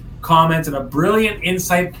brilliant comment and a brilliant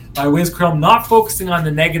insight by Wiz Krilm, not focusing on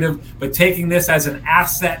the negative, but taking this as an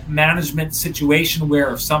asset management situation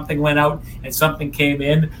where if something went out and something came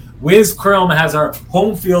in, Wiz Krilm has our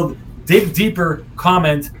home field dig deeper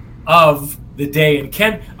comment of the day. And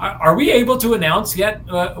Ken, are we able to announce yet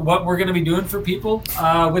what we're going to be doing for people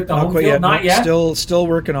with the home field? Not yet. Still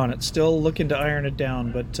working on it. Still looking to iron it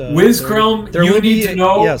down. But Wiz Krilm, you need to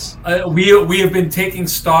know. Yes, we have been taking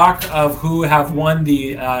stock of who have won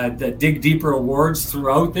the Dig Deeper awards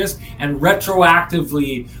throughout this, and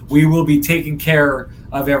retroactively, we will be taking care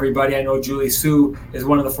of everybody. I know Julie Sue is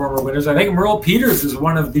one of the former winners. I think Merle Peters is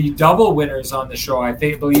one of the double winners on the show. I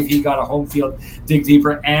believe he got a home field dig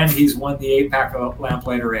deeper, and he's won the 8-pack of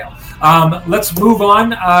Lamplighter Ale. Let's move on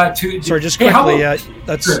to... Sorry, just quickly,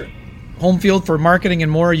 that's sure. Home Field for marketing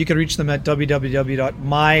and more. You can reach them at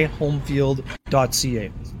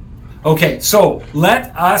www.myhomefield.ca. Okay, so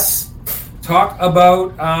let us talk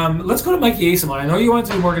about... let's go to Mikey Asimon. I know you wanted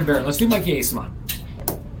to do Morgan Barron. Let's do Mikey Asimon.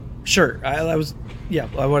 Sure. I was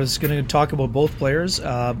going to talk about both players.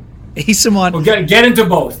 Asimon... Well, get into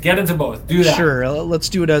both. Do that. Sure. Let's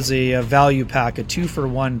do it as a value pack, a 2 for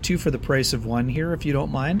 1, 2 for the price of 1 here, if you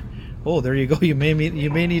don't mind. Oh, there you go. You may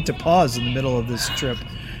need to pause in the middle of this trip.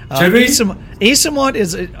 Asimon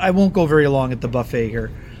is... I won't go very long at the buffet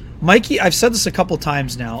here. Mikey, I've said this a couple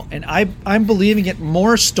times now, and I'm believing it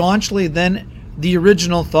more staunchly than the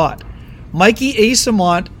original thought. Mikey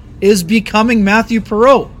Asimon is becoming Matthew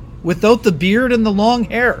Perreault without the beard and the long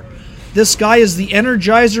hair. This guy is the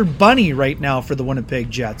Energizer Bunny right now for the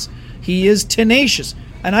Winnipeg Jets. He is tenacious.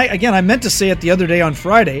 And I meant to say it the other day on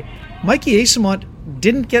Friday, Mikey Asimon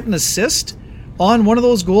didn't get an assist on one of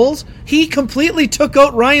those goals. He completely took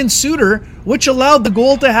out Ryan Suter, which allowed the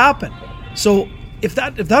goal to happen. So if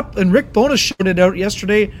that and Rick Bowness showed it out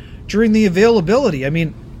yesterday during the availability. I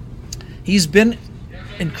mean, he's been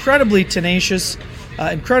incredibly tenacious,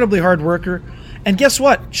 incredibly hard worker. And guess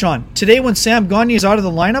what, Sean? Today when Sam Gagner is out of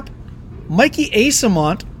the lineup, Mikey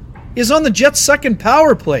Asimon is on the Jets' second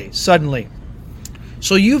power play suddenly.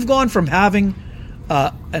 So you've gone from having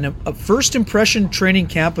a first impression training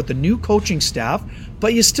camp with the new coaching staff,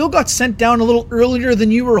 but you still got sent down a little earlier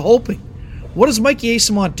than you were hoping. What does Mikey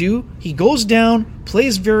Asimon do? He goes down,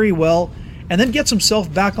 plays very well, and then gets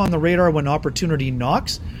himself back on the radar when opportunity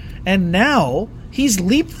knocks. And now he's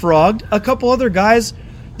leapfrogged a couple other guys.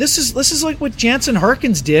 This is like what Jansen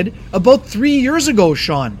Harkins did about 3 years ago,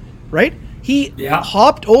 Sean, right? He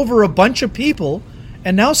hopped over a bunch of people,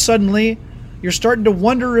 and now suddenly you're starting to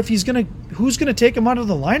wonder if who's gonna take him out of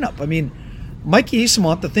the lineup. I mean, Mikey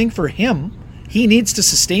Asimon, the thing for him, he needs to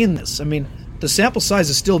sustain this. I mean, the sample size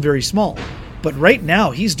is still very small, but right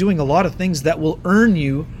now he's doing a lot of things that will earn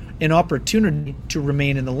you an opportunity to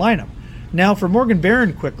remain in the lineup. Now for Morgan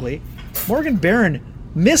Barron quickly, Morgan Barron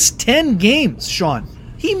missed 10 games, Sean.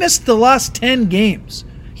 He missed the last 10 games.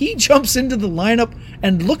 He jumps into the lineup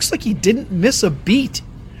and looks like he didn't miss a beat.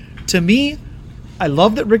 To me, I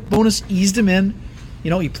love that Rick Bowness eased him in.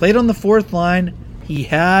 You know, he played on the fourth line. He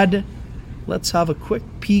had, let's have a quick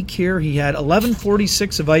peek here. He had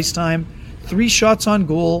 11:46 of ice time, 3 shots on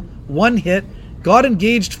goal, 1 hit, got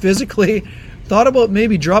engaged physically, thought about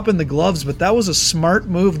maybe dropping the gloves, but that was a smart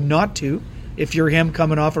move not to if you're him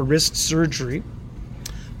coming off a wrist surgery.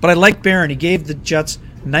 But I like Barron. He gave the Jets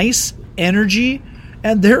nice energy.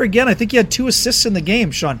 And there again, I think he had 2 assists in the game,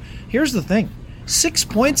 Sean. Here's the thing. 6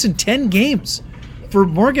 points in 10 games for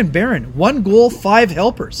Morgan Barron. 1 goal, 5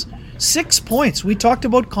 helpers. 6 points. We talked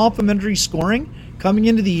about complimentary scoring coming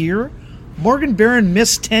into the year. Morgan Barron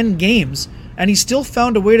missed 10 games, and he still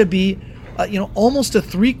found a way to be, almost a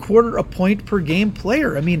 3/4 a point per game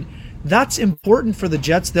player. I mean, that's important for the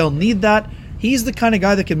Jets. They'll need that. He's the kind of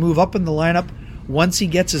guy that can move up in the lineup once he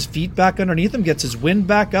gets his feet back underneath him, gets his wind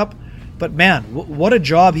back up. But man, what a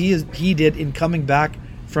job he did in coming back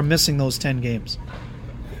from missing those 10 games.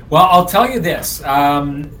 Well, I'll tell you this.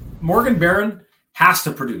 Morgan Barron has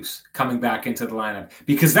to produce coming back into the lineup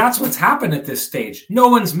because that's what's happened at this stage. No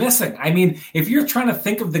one's missing. I mean, if you're trying to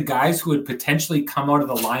think of the guys who would potentially come out of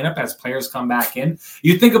the lineup as players come back in,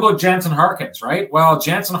 you think about Jansen Harkins, right? Well,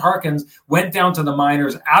 Jansen Harkins went down to the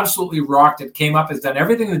minors, absolutely rocked it, came up, has done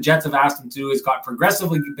everything the Jets have asked him to, has got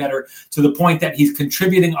progressively better to the point that he's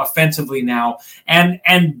contributing offensively now and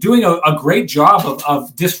doing a great job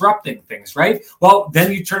of disrupting things, right? Well,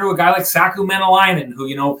 then you turn to a guy like Saku Menelainen,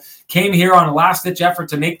 who, came here on a last-ditch effort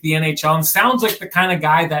to make the NHL and sounds like the kind of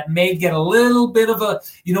guy that may get a little bit of a,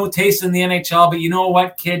 taste in the NHL. But you know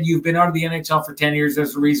what, kid? You've been out of the NHL for 10 years.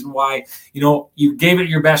 There's a reason why, you gave it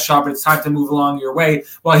your best shot, but it's time to move along your way.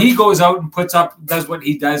 Well, he goes out and does what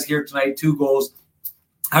he does here tonight, 2 goals.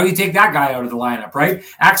 How do you take that guy out of the lineup, right?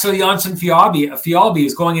 Axel Jonsson-Fjällby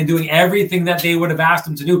is going and doing everything that they would have asked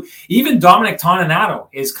him to do. Even Dominic Toninato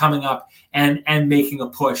is coming up and making a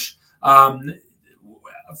push.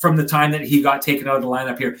 From the time that he got taken out of the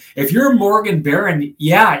lineup here. If you're Morgan Barron,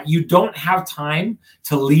 you don't have time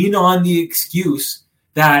to lean on the excuse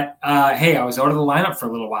that, hey, I was out of the lineup for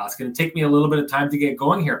a little while. It's going to take me a little bit of time to get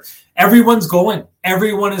going here. Everyone's going.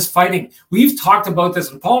 Everyone is fighting. We've talked about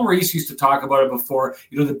this, and Paul Maurice used to talk about it before.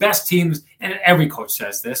 The best teams, and every coach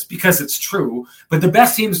says this because it's true, but the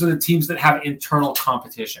best teams are the teams that have internal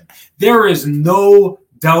competition. There is no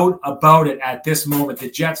doubt about it at this moment.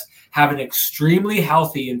 The Jets have an extremely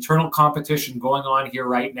healthy internal competition going on here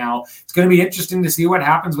right now. It's going to be interesting to see what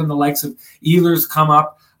happens when the likes of Ehlers come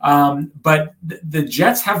up. But the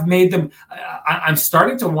Jets have made them. I'm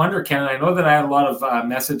starting to wonder, Ken, and I know that I had a lot of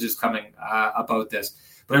messages coming about this,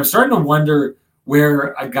 but I'm starting to wonder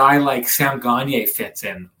where a guy like Sam Gagner fits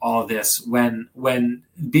in all this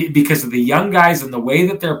because of the young guys and the way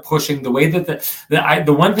that they're pushing, the way that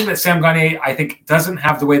the one thing that Sam Gagner, I think, doesn't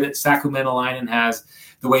have the way that Saku Menelainen has,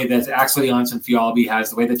 the way that Axel Jonsson-Fjällby has,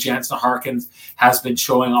 the way that Jansen Harkins has been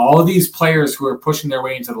showing, all of these players who are pushing their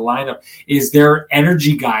way into the lineup, is their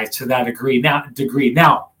energy guys to that degree.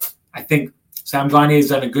 Now, I think Sam Gagner has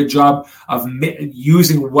done a good job of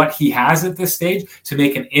using what he has at this stage to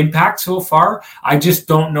make an impact so far. I just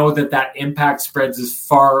don't know that impact spreads as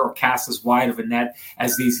far or casts as wide of a net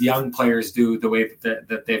as these young players do, the way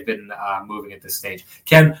that they've been moving at this stage.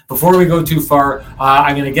 Ken, before we go too far,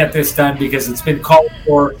 I'm going to get this done because it's been called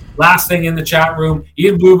for. Last thing in the chat room,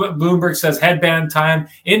 Ian Bloomberg says headband time.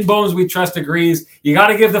 In Bones We Trust agrees. You got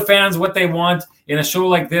to give the fans what they want in a show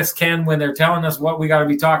like this, Ken, when they're telling us what we got to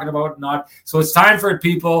be talking about and not. So it's time for it,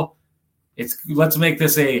 people. Let's make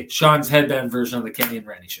this a Sean's headband version of the Kenny and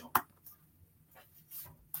Randy show.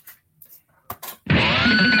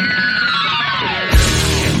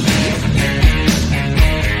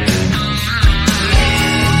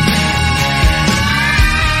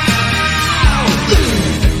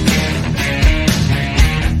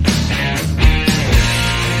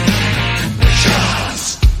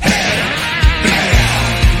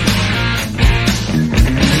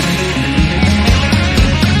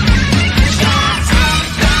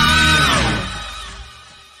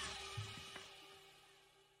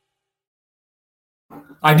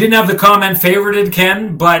 I didn't have the comment favorited,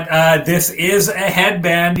 Ken, but this is a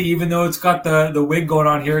headband, even though it's got the wig going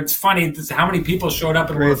on here. It's funny how many people showed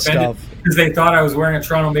up and were offended because they thought I was wearing a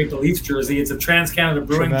Toronto Maple Leafs jersey. It's a Trans-Canada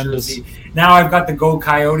Brewing jersey. Now I've got the Go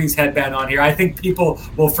Coyotes headband on here. I think people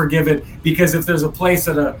will forgive it because if there's a place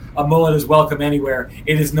that a mullet is welcome anywhere,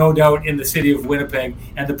 it is no doubt in the city of Winnipeg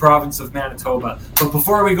and the province of Manitoba. But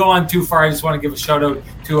before we go on too far, I just want to give a shout out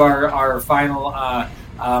to our final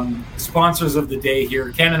sponsors of the day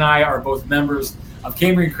here. Ken and I are both members of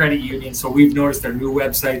Cambrian Credit Union, so we've noticed their new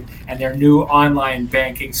website and their new online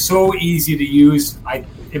banking. So easy to use. I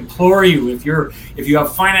implore you, if you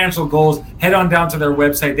have financial goals, head on down to their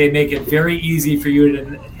website. They make it very easy for you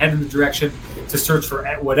to head in the direction to search for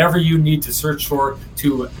whatever you need to search for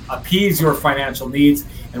to appease your financial needs.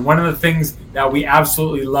 And one of the things that we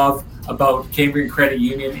absolutely love about Cambrian Credit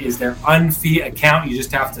Union is their unfee account. You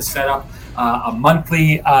just have to set up a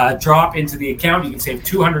monthly drop into the account. You can save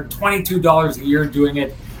 $222 a year doing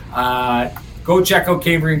it. Go check out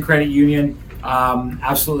Cambrian Credit Union.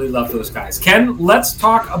 Absolutely love those guys. Ken, let's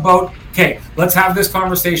talk about, let's have this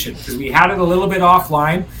conversation because we had it a little bit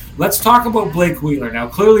offline. Let's talk about Blake Wheeler. Now,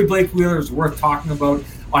 clearly Blake Wheeler is worth talking about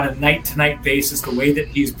on a night-to-night basis, the way that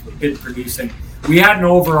he's been producing. We had an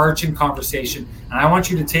overarching conversation, and I want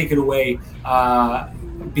you to take it away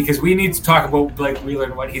because we need to talk about Blake Wheeler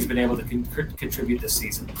and what he's been able to contribute this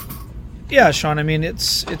season. Yeah, Sean, I mean,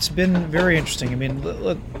 it's been very interesting. I mean,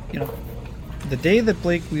 look, the day that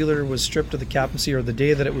Blake Wheeler was stripped of the captaincy, or the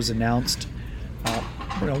day that it was announced,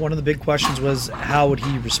 one of the big questions was how would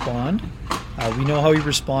he respond? We know how he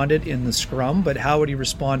responded in the scrum, but how would he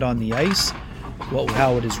respond on the ice?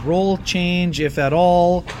 How would his role change, if at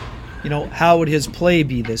all? How would his play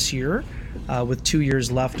be this year with 2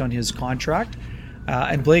 years left on his contract?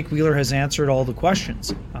 And Blake Wheeler has answered all the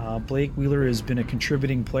questions. Blake Wheeler has been a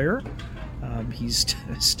contributing player. He's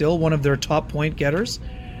still one of their top point getters.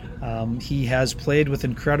 He has played with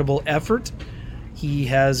incredible effort. He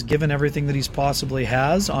has given everything that he's possibly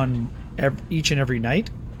has on each and every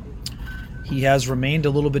night. He has remained a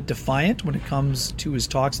little bit defiant when it comes to his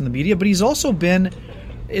talks in the media, but he's also been,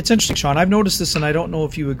 it's interesting, Sean, I've noticed this, and I don't know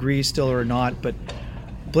if you agree still or not, but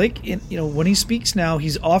Blake, when he speaks now,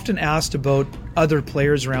 he's often asked about other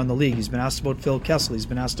players around the league. He's been asked about Phil Kessel. He's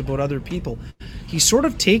been asked about other people. He's sort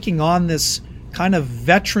of taking on this kind of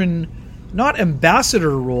veteran, not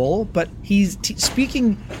ambassador role, but he's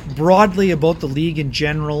speaking broadly about the league in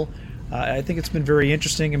general. I think it's been very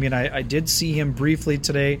interesting. I mean, I did see him briefly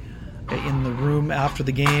today in the room after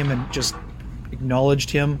the game and just acknowledged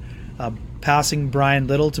him passing Brian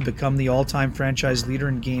Little to become the all-time franchise leader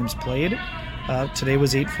in games played. Today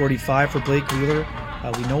was 8:45 for Blake Wheeler.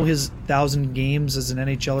 We know his 1,000 games as an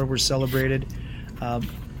NHLer were celebrated,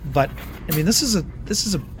 but I mean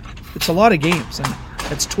it's a lot of games, and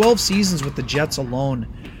it's 12 seasons with the Jets alone.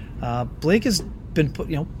 Blake has been put,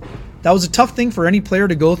 that was a tough thing for any player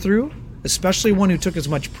to go through, especially one who took as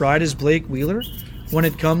much pride as Blake Wheeler when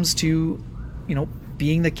it comes to,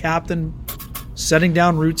 being the captain, setting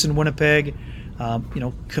down roots in Winnipeg,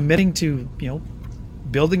 committing to,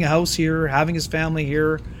 building a house here, having his family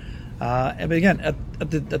here. And again, at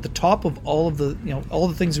the top of all of the, all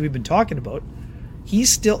the things that we've been talking about, he's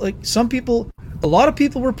still like a lot of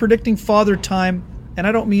people were predicting Father Time, and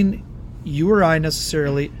I don't mean you or I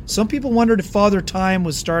necessarily. Some people wondered if Father Time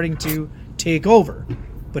was starting to take over,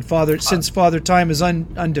 but since Father Time is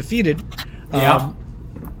undefeated,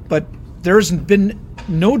 but there's been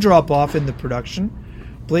no drop off in the production.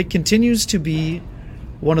 Blake continues to be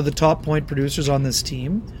one of the top point producers on this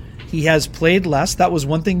team. He has played less. That was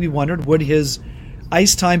one thing we wondered. Would his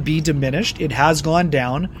ice time be diminished? It has gone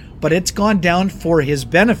down, but it's gone down for his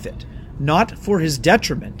benefit, not for his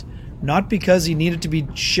detriment. Not because he needed to be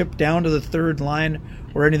shipped down to the third line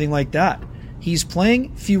or anything like that. He's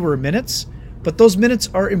playing fewer minutes, but those minutes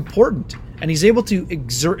are important, and he's able to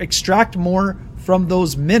extract more from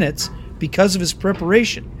those minutes because of his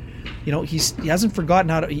preparation. He hasn't forgotten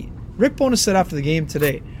how to... Rick Bowness said after the game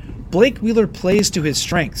today, Blake Wheeler plays to his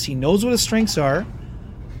strengths. He knows what his strengths are,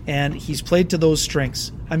 and he's played to those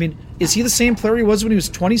strengths. I mean, is he the same player he was when he was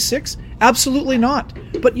 26? Absolutely not.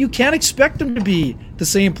 But you can't expect him to be the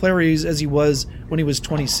same player as he was when he was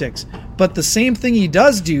 26. But the same thing he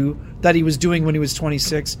does do that he was doing when he was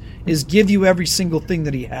 26 is give you every single thing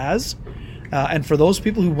that he has. And for those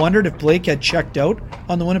people who wondered if Blake had checked out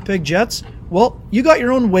on the Winnipeg Jets, well, you got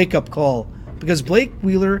your own wake-up call, because Blake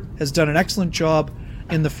Wheeler has done an excellent job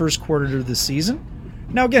in the first quarter of the season.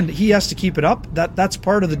 Now, again, he has to keep it up. That's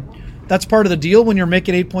part of the deal when you're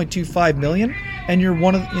making $8.25 million and you're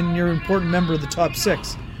you're an important member of the top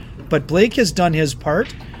six. But Blake has done his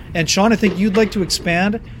part, and Sean, I think you'd like to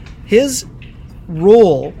expand. His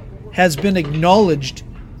role has been acknowledged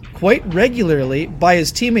quite regularly by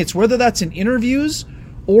his teammates, whether that's in interviews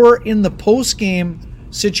or in the post-game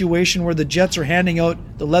situation where the Jets are handing out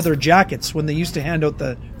the leather jackets when they used to hand out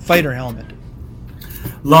the fighter helmet.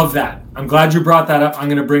 Love that. I'm glad you brought that up. I'm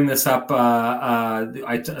going to bring this up.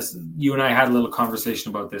 You and I had a little conversation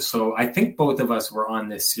about this. So I think both of us were on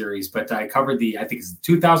this series, but I covered I think it's the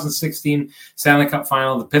 2016 Stanley Cup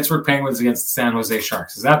final, the Pittsburgh Penguins against the San Jose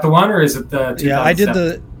Sharks. Is that the one, or is it the 2007? Yeah, I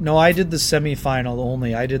did the semifinal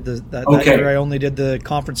only. I did that year I only did the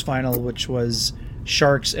conference final, which was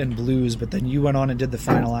Sharks and Blues, but then you went on and did the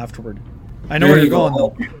final afterward. I know where you're going,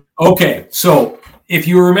 though. Okay, so if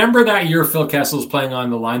you remember that year Phil Kessel was playing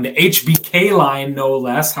on the line, the HBK line, no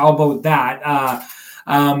less. How about that?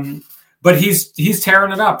 But he's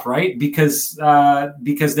tearing it up, right? Because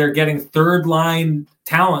they're getting third line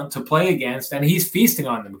talent to play against, and he's feasting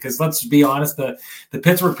on them. Because let's be honest, the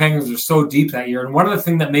Pittsburgh Penguins are so deep that year, and one of the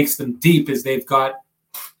things that makes them deep is they've got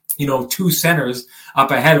two centers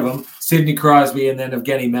up ahead of them, Sidney Crosby and then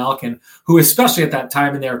Evgeny Malkin, who especially at that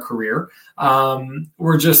time in their career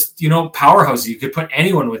were just, powerhouses. You could put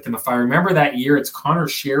anyone with them. If I remember that year, it's Connor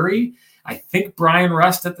Sherry, I think Brian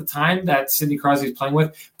Rust at the time that Sidney Crosby was playing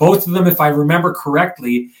with. Both of them, if I remember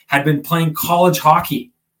correctly, had been playing college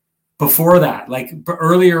hockey before that, like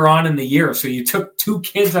earlier on in the year. So you took two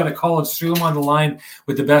kids out of college, threw them on the line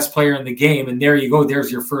with the best player in the game, and there you go.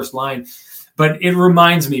 There's your first line. But it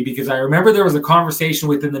reminds me, because I remember there was a conversation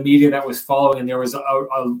within the media that was following, and there was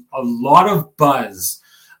a lot of buzz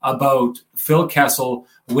about Phil Kessel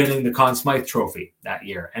winning the Conn Smythe Trophy that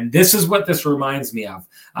year. And this is what this reminds me of.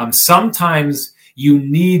 Sometimes you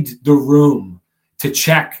need the room to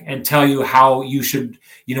check and tell you how you should,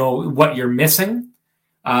 what you're missing,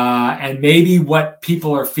 and maybe what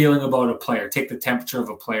people are feeling about a player, take the temperature of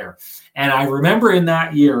a player. And I remember in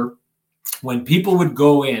that year when people would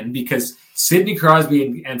go in, because Sidney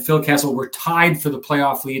Crosby and Phil Kessel were tied for the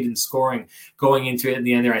playoff lead in scoring going into it in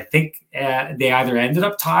the end there. I think they either ended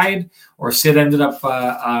up tied or Sid ended up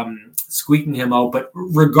squeaking him out. But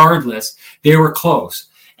regardless, they were close.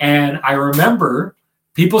 And I remember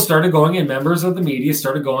people started going in, members of the media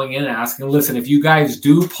started going in and asking, listen, if you guys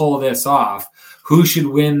do pull this off, who should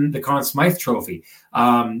win the Conn Smythe Trophy?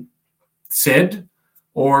 Sid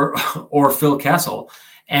or Phil Kessel?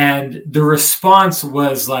 And the response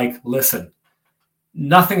was like, listen,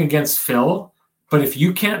 nothing against Phil, but if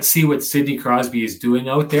you can't see what Sidney Crosby is doing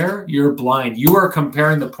out there, you're blind. You are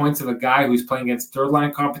comparing the points of a guy who's playing against third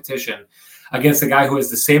line competition against a guy who has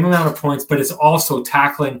the same amount of points, but is also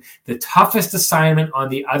tackling the toughest assignment on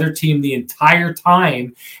the other team the entire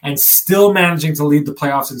time and still managing to lead the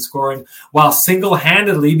playoffs in scoring while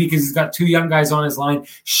single-handedly, because he's got two young guys on his line,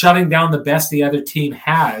 shutting down the best the other team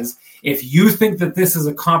has. If you think that this is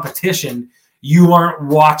a competition, you aren't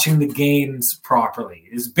watching the games properly.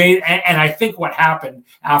 And I think what happened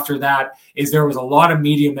after that is there was a lot of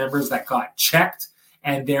media members that got checked,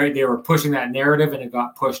 and they were pushing that narrative, and it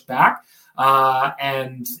got pushed back.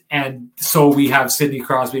 And so we have Sidney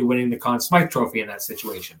Crosby winning the Conn Smythe Trophy in that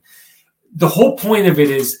situation. The whole point of it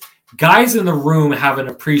is guys in the room have an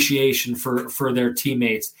appreciation for their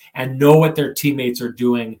teammates and know what their teammates are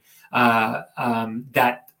doing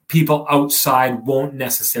that people outside won't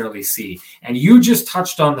necessarily see. And you just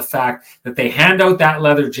touched on the fact that they hand out that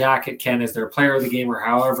leather jacket, Ken, as their player of the game or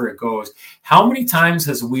however it goes. How many times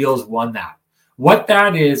has Wheels won that? What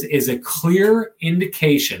that is a clear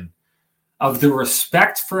indication of the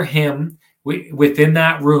respect for him within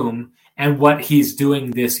that room and what he's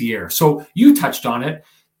doing this year. So you touched on it.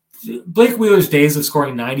 Blake Wheeler's days of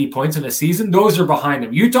scoring 90 points in a season, those are behind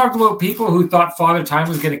him. You talked about people who thought Father Time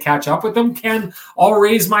was going to catch up with them. Ken, I'll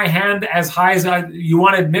raise my hand as high as you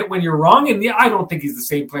want to admit when you're wrong. And I don't think he's the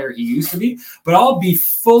same player he used to be, but I'll be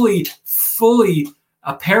fully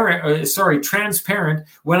transparent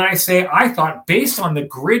when I say I thought, based on the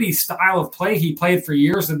gritty style of play he played for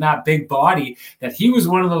years in that big body, that he was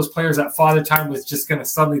one of those players that Father Time was just going to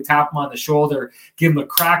suddenly tap him on the shoulder, give him a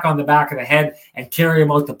crack on the back of the head, and carry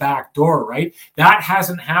him out the back door, right? That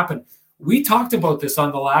hasn't happened. We talked about this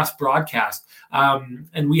on the last broadcast,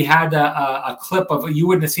 and we had a clip of, you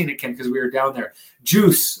wouldn't have seen it, Ken, because we were down there.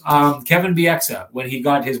 Juice, Kevin Bieksa, when he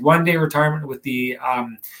got his one-day retirement with the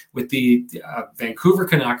Vancouver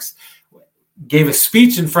Canucks, gave a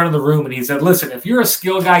speech in front of the room, and he said, listen, if you're a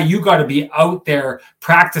skill guy, you got to be out there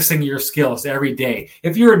practicing your skills every day.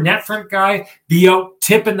 If you're a net front guy, be out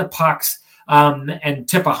tipping the pucks, and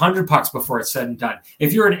tip 100 pucks before it's said and done.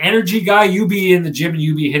 If you're an energy guy, you be in the gym and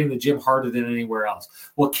you be hitting the gym harder than anywhere else.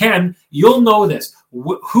 Well, Ken, you'll know this.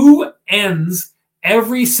 Who ends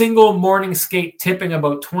every single morning skate tipping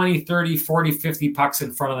about 20, 30, 40, 50 pucks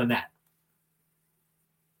in front of the net?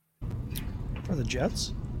 For the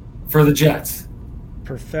Jets? For the Jets.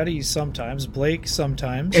 Perfetti sometimes, Blake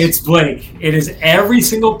sometimes. It's Blake. It is every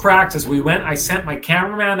single practice. I sent my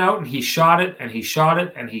cameraman out, and he shot it, and he shot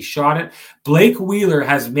it, and he shot it. Blake Wheeler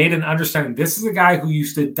has made an understanding. This is a guy who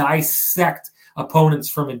used to dissect opponents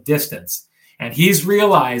from a distance. And he's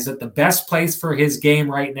realized that the best place for his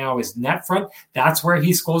game right now is net front. That's where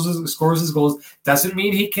he scores his goals. Doesn't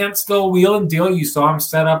mean he can't still wheel and deal. You saw him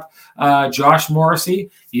set up Josh Morrissey.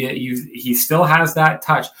 He still has that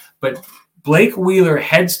touch. But Blake Wheeler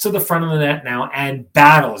heads to the front of the net now and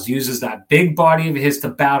battles, uses that big body of his to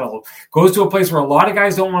battle, goes to a place where a lot of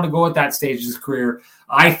guys don't want to go at that stage of his career.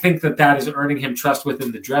 I think that is earning him trust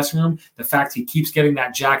within the dressing room. The fact he keeps getting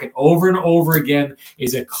that jacket over and over again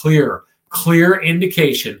is a clear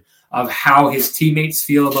indication of how his teammates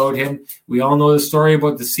feel about him. We all know the story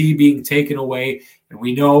about the C being taken away, and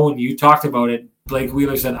we know, and you talked about it, Blake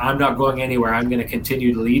Wheeler said, I'm not going anywhere. I'm going to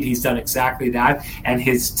continue to lead. He's done exactly that, and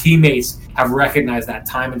his teammates have recognized that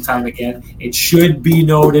time and time again. It should be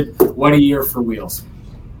noted. What a year for Wheels.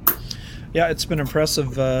 Yeah, it's been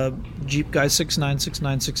impressive. Jeep guy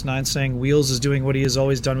 696969 saying Wheels is doing what he has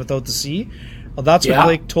always done without the C. Well, that's what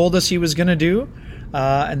Blake told us he was going to do,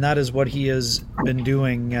 and that is what he has been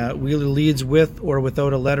doing. Wheeler leads with or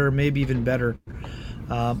without a letter, maybe even better.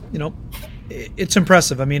 It's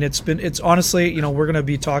impressive. I mean, it's honestly, we're going to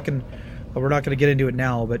be talking, we're not going to get into it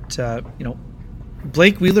now, but,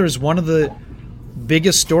 Blake Wheeler is one of the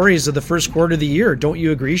biggest stories of the first quarter of the year. Don't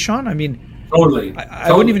you agree, Sean? I mean, totally.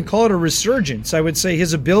 I wouldn't even call it a resurgence. I would say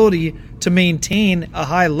his ability to maintain a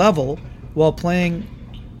high level while playing,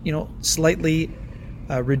 slightly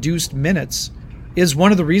reduced minutes is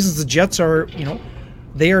one of the reasons the Jets are,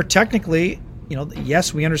 they are technically,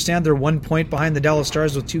 yes, we understand they're 1 point behind the Dallas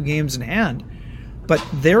Stars with 2 games in hand, but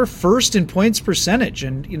they're first in points percentage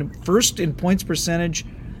and, first in points percentage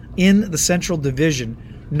in the Central Division.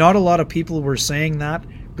 Not a lot of people were saying that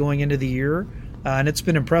going into the year, and it's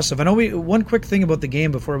been impressive. I know one quick thing about the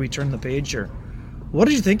game before we turn the page here. What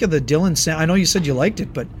did you think of the Dylan I know you said you liked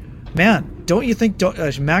it, but man, don't you think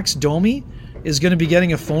Max Domi is going to be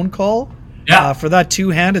getting a phone call for that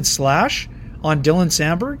two-handed slash on Dylan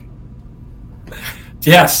Sandberg?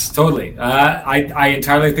 Yes, totally. I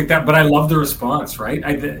entirely think that, but I love the response, right?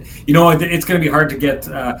 It's going to be hard to get.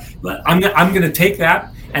 I'm going to take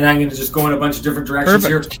that and I'm going to just go in a bunch of different directions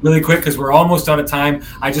here really quick because we're almost out of time.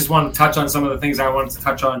 I just want to touch on some of the things I wanted to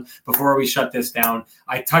touch on before we shut this down.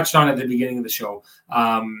 I touched on it at the beginning of the show.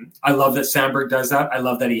 I love that Sandberg does that. I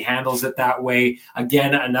love that he handles it that way.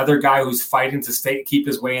 Again, another guy who's fighting to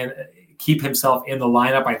keep himself in the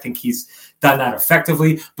lineup. I think he's done that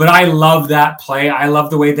effectively, but I love that play. I love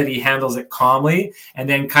the way that he handles it calmly, and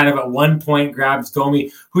then kind of at one point grabs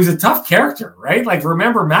Domi, who's a tough character, right? Like,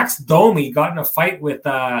 remember, Max Domi got in a fight with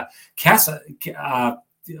Ryan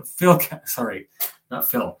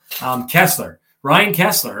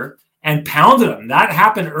Kessler, and pounded him. That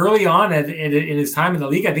happened early on in his time in the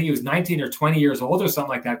league. I think he was 19 or 20 years old or something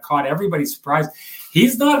like that. Caught everybody surprised.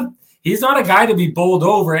 He's not a guy to be bowled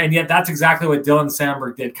over, and yet that's exactly what Dylan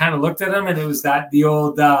Sandberg did. Kind of looked at him, and it was the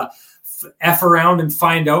old F around and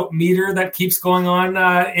find out meter that keeps going on.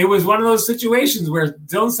 It was one of those situations where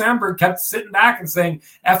Dylan Sandberg kept sitting back and saying,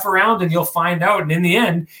 F around and you'll find out. And in the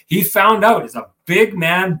end, he found out. He's a big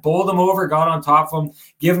man, bowled him over, got on top of him.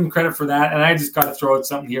 Give him credit for that. And I just got to throw out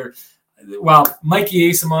something here. Well,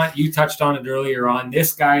 Mikey Asamont, you touched on it earlier on.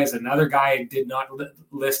 This guy is another guy I did not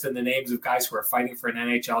list in the names of guys who are fighting for an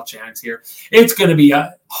NHL chance here. It's going to be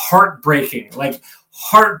heartbreaking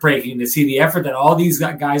to see the effort that all these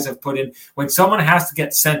guys have put in. When someone has to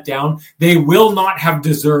get sent down, they will not have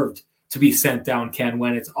deserved to be sent down, Ken,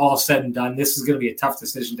 when it's all said and done. This is going to be a tough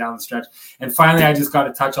decision down the stretch. And finally, I just got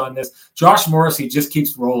to touch on this. Josh Morrissey just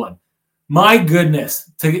keeps rolling. My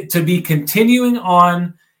goodness, to be continuing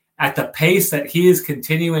on at the pace that he is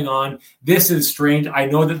continuing on, this is strange. I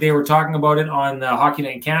know that they were talking about it on the Hockey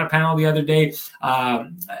Night in Canada panel the other day.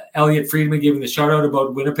 Elliot Friedman giving the shout out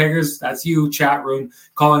about Winnipeggers. That's you, chat room,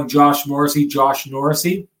 calling Josh Morrissey Josh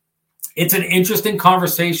Norrisy. It's an interesting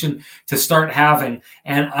conversation to start having.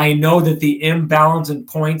 And I know that the imbalance in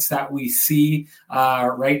points that we see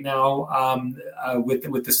right now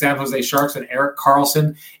with the San Jose Sharks and Erik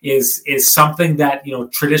Karlsson is something that,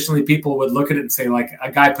 traditionally people would look at it and say, like,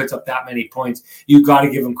 a guy puts up that many points, you got to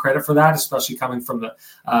give him credit for that, especially coming from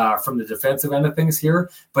the defensive end of things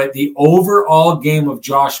here. But the overall game of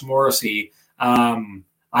Josh Morrissey,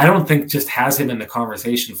 I don't think just has him in the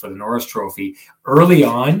conversation for the Norris Trophy. Early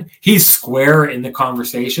on, he's square in the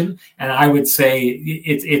conversation, and I would say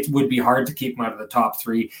it would be hard to keep him out of the top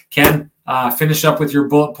three. Ken, finish up with your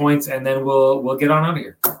bullet points, and then we'll get on out of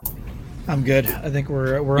here. I'm good. I think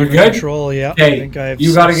we're under control. Yeah. Okay.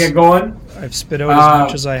 You got to get going. I've spit out as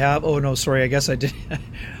much as I have. Oh no, sorry. I guess I did.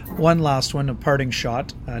 One last one, a parting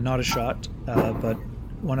shot, not a shot, but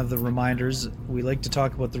one of the reminders. We like to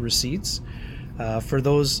talk about the receipts. For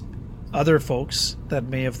those other folks that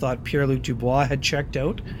may have thought Pierre-Luc Dubois had checked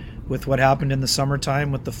out with what happened in the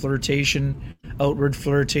summertime with the outward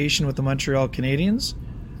flirtation with the Montreal Canadiens,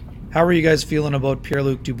 how are you guys feeling about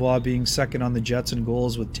Pierre-Luc Dubois being second on the Jets in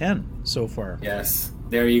goals with 10 so far? Yes,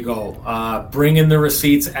 there you go. Bring in the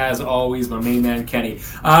receipts as always, my main man Kenny.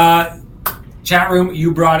 Chat room,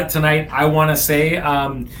 you brought it tonight. I want to say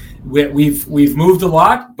we've moved a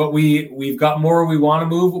lot, but we've got more we want to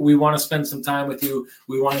move. We want to spend some time with you.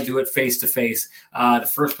 We want to do it face to face. The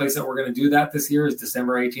first place that we're going to do that this year is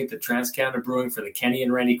December 18th at TransCanada Brewing for the Kenny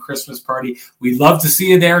and Rennie Christmas party. We'd love to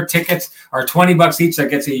see you there. Tickets are $20 each.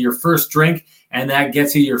 That gets you your first drink, and that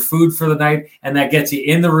gets you your food for the night, and that gets you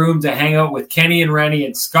in the room to hang out with Kenny and Rennie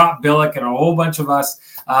and Scott Billick and a whole bunch of us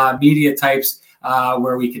media types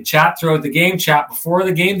where we can chat throughout the game, chat before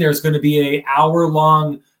the game. There's going to be an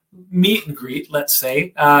hour-long meet and greet, let's say,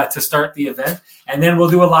 to start the event. And then we'll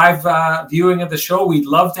do a live viewing of the show. We'd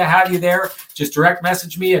love to have you there. Just direct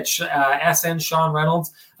message me at SN Sean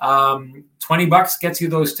Reynolds. $20 gets you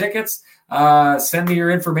those tickets. Send me your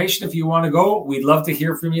information if you want to go. We'd love to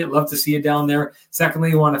hear from you. Love to see you down there.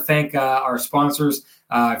 Secondly, I want to thank our sponsors.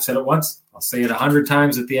 I've said it once. I'll say it 100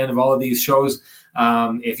 times at the end of all of these shows.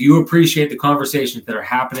 If you appreciate the conversations that are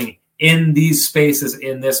happening in these spaces,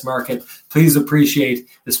 in this market, please appreciate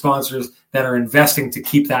the sponsors that are investing to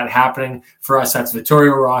keep that happening for us. That's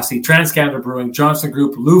Vittorio Rossi, TransCanada Brewing, Johnson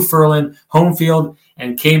Group, Lou Ferlin, Homefield,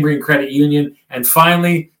 and Cambrian Credit Union. And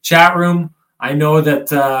finally, chat room, I know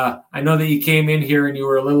that you came in here and you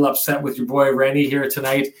were a little upset with your boy Rennie here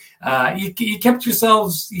tonight. You kept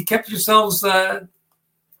yourselves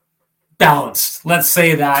balanced. Let's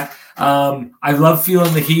say that. I love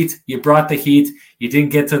feeling the heat. You brought the heat. You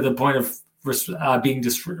didn't get to the point of being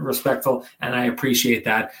disrespectful, and I appreciate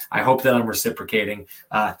that. I hope that I'm reciprocating.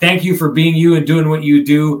 Thank you for being you and doing what you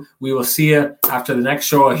do. We will see you after the next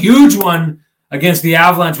show. A huge one against the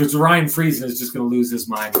Avalanche, which Ryan Friesen is just going to lose his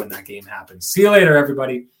mind when that game happens. See you later,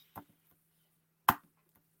 everybody.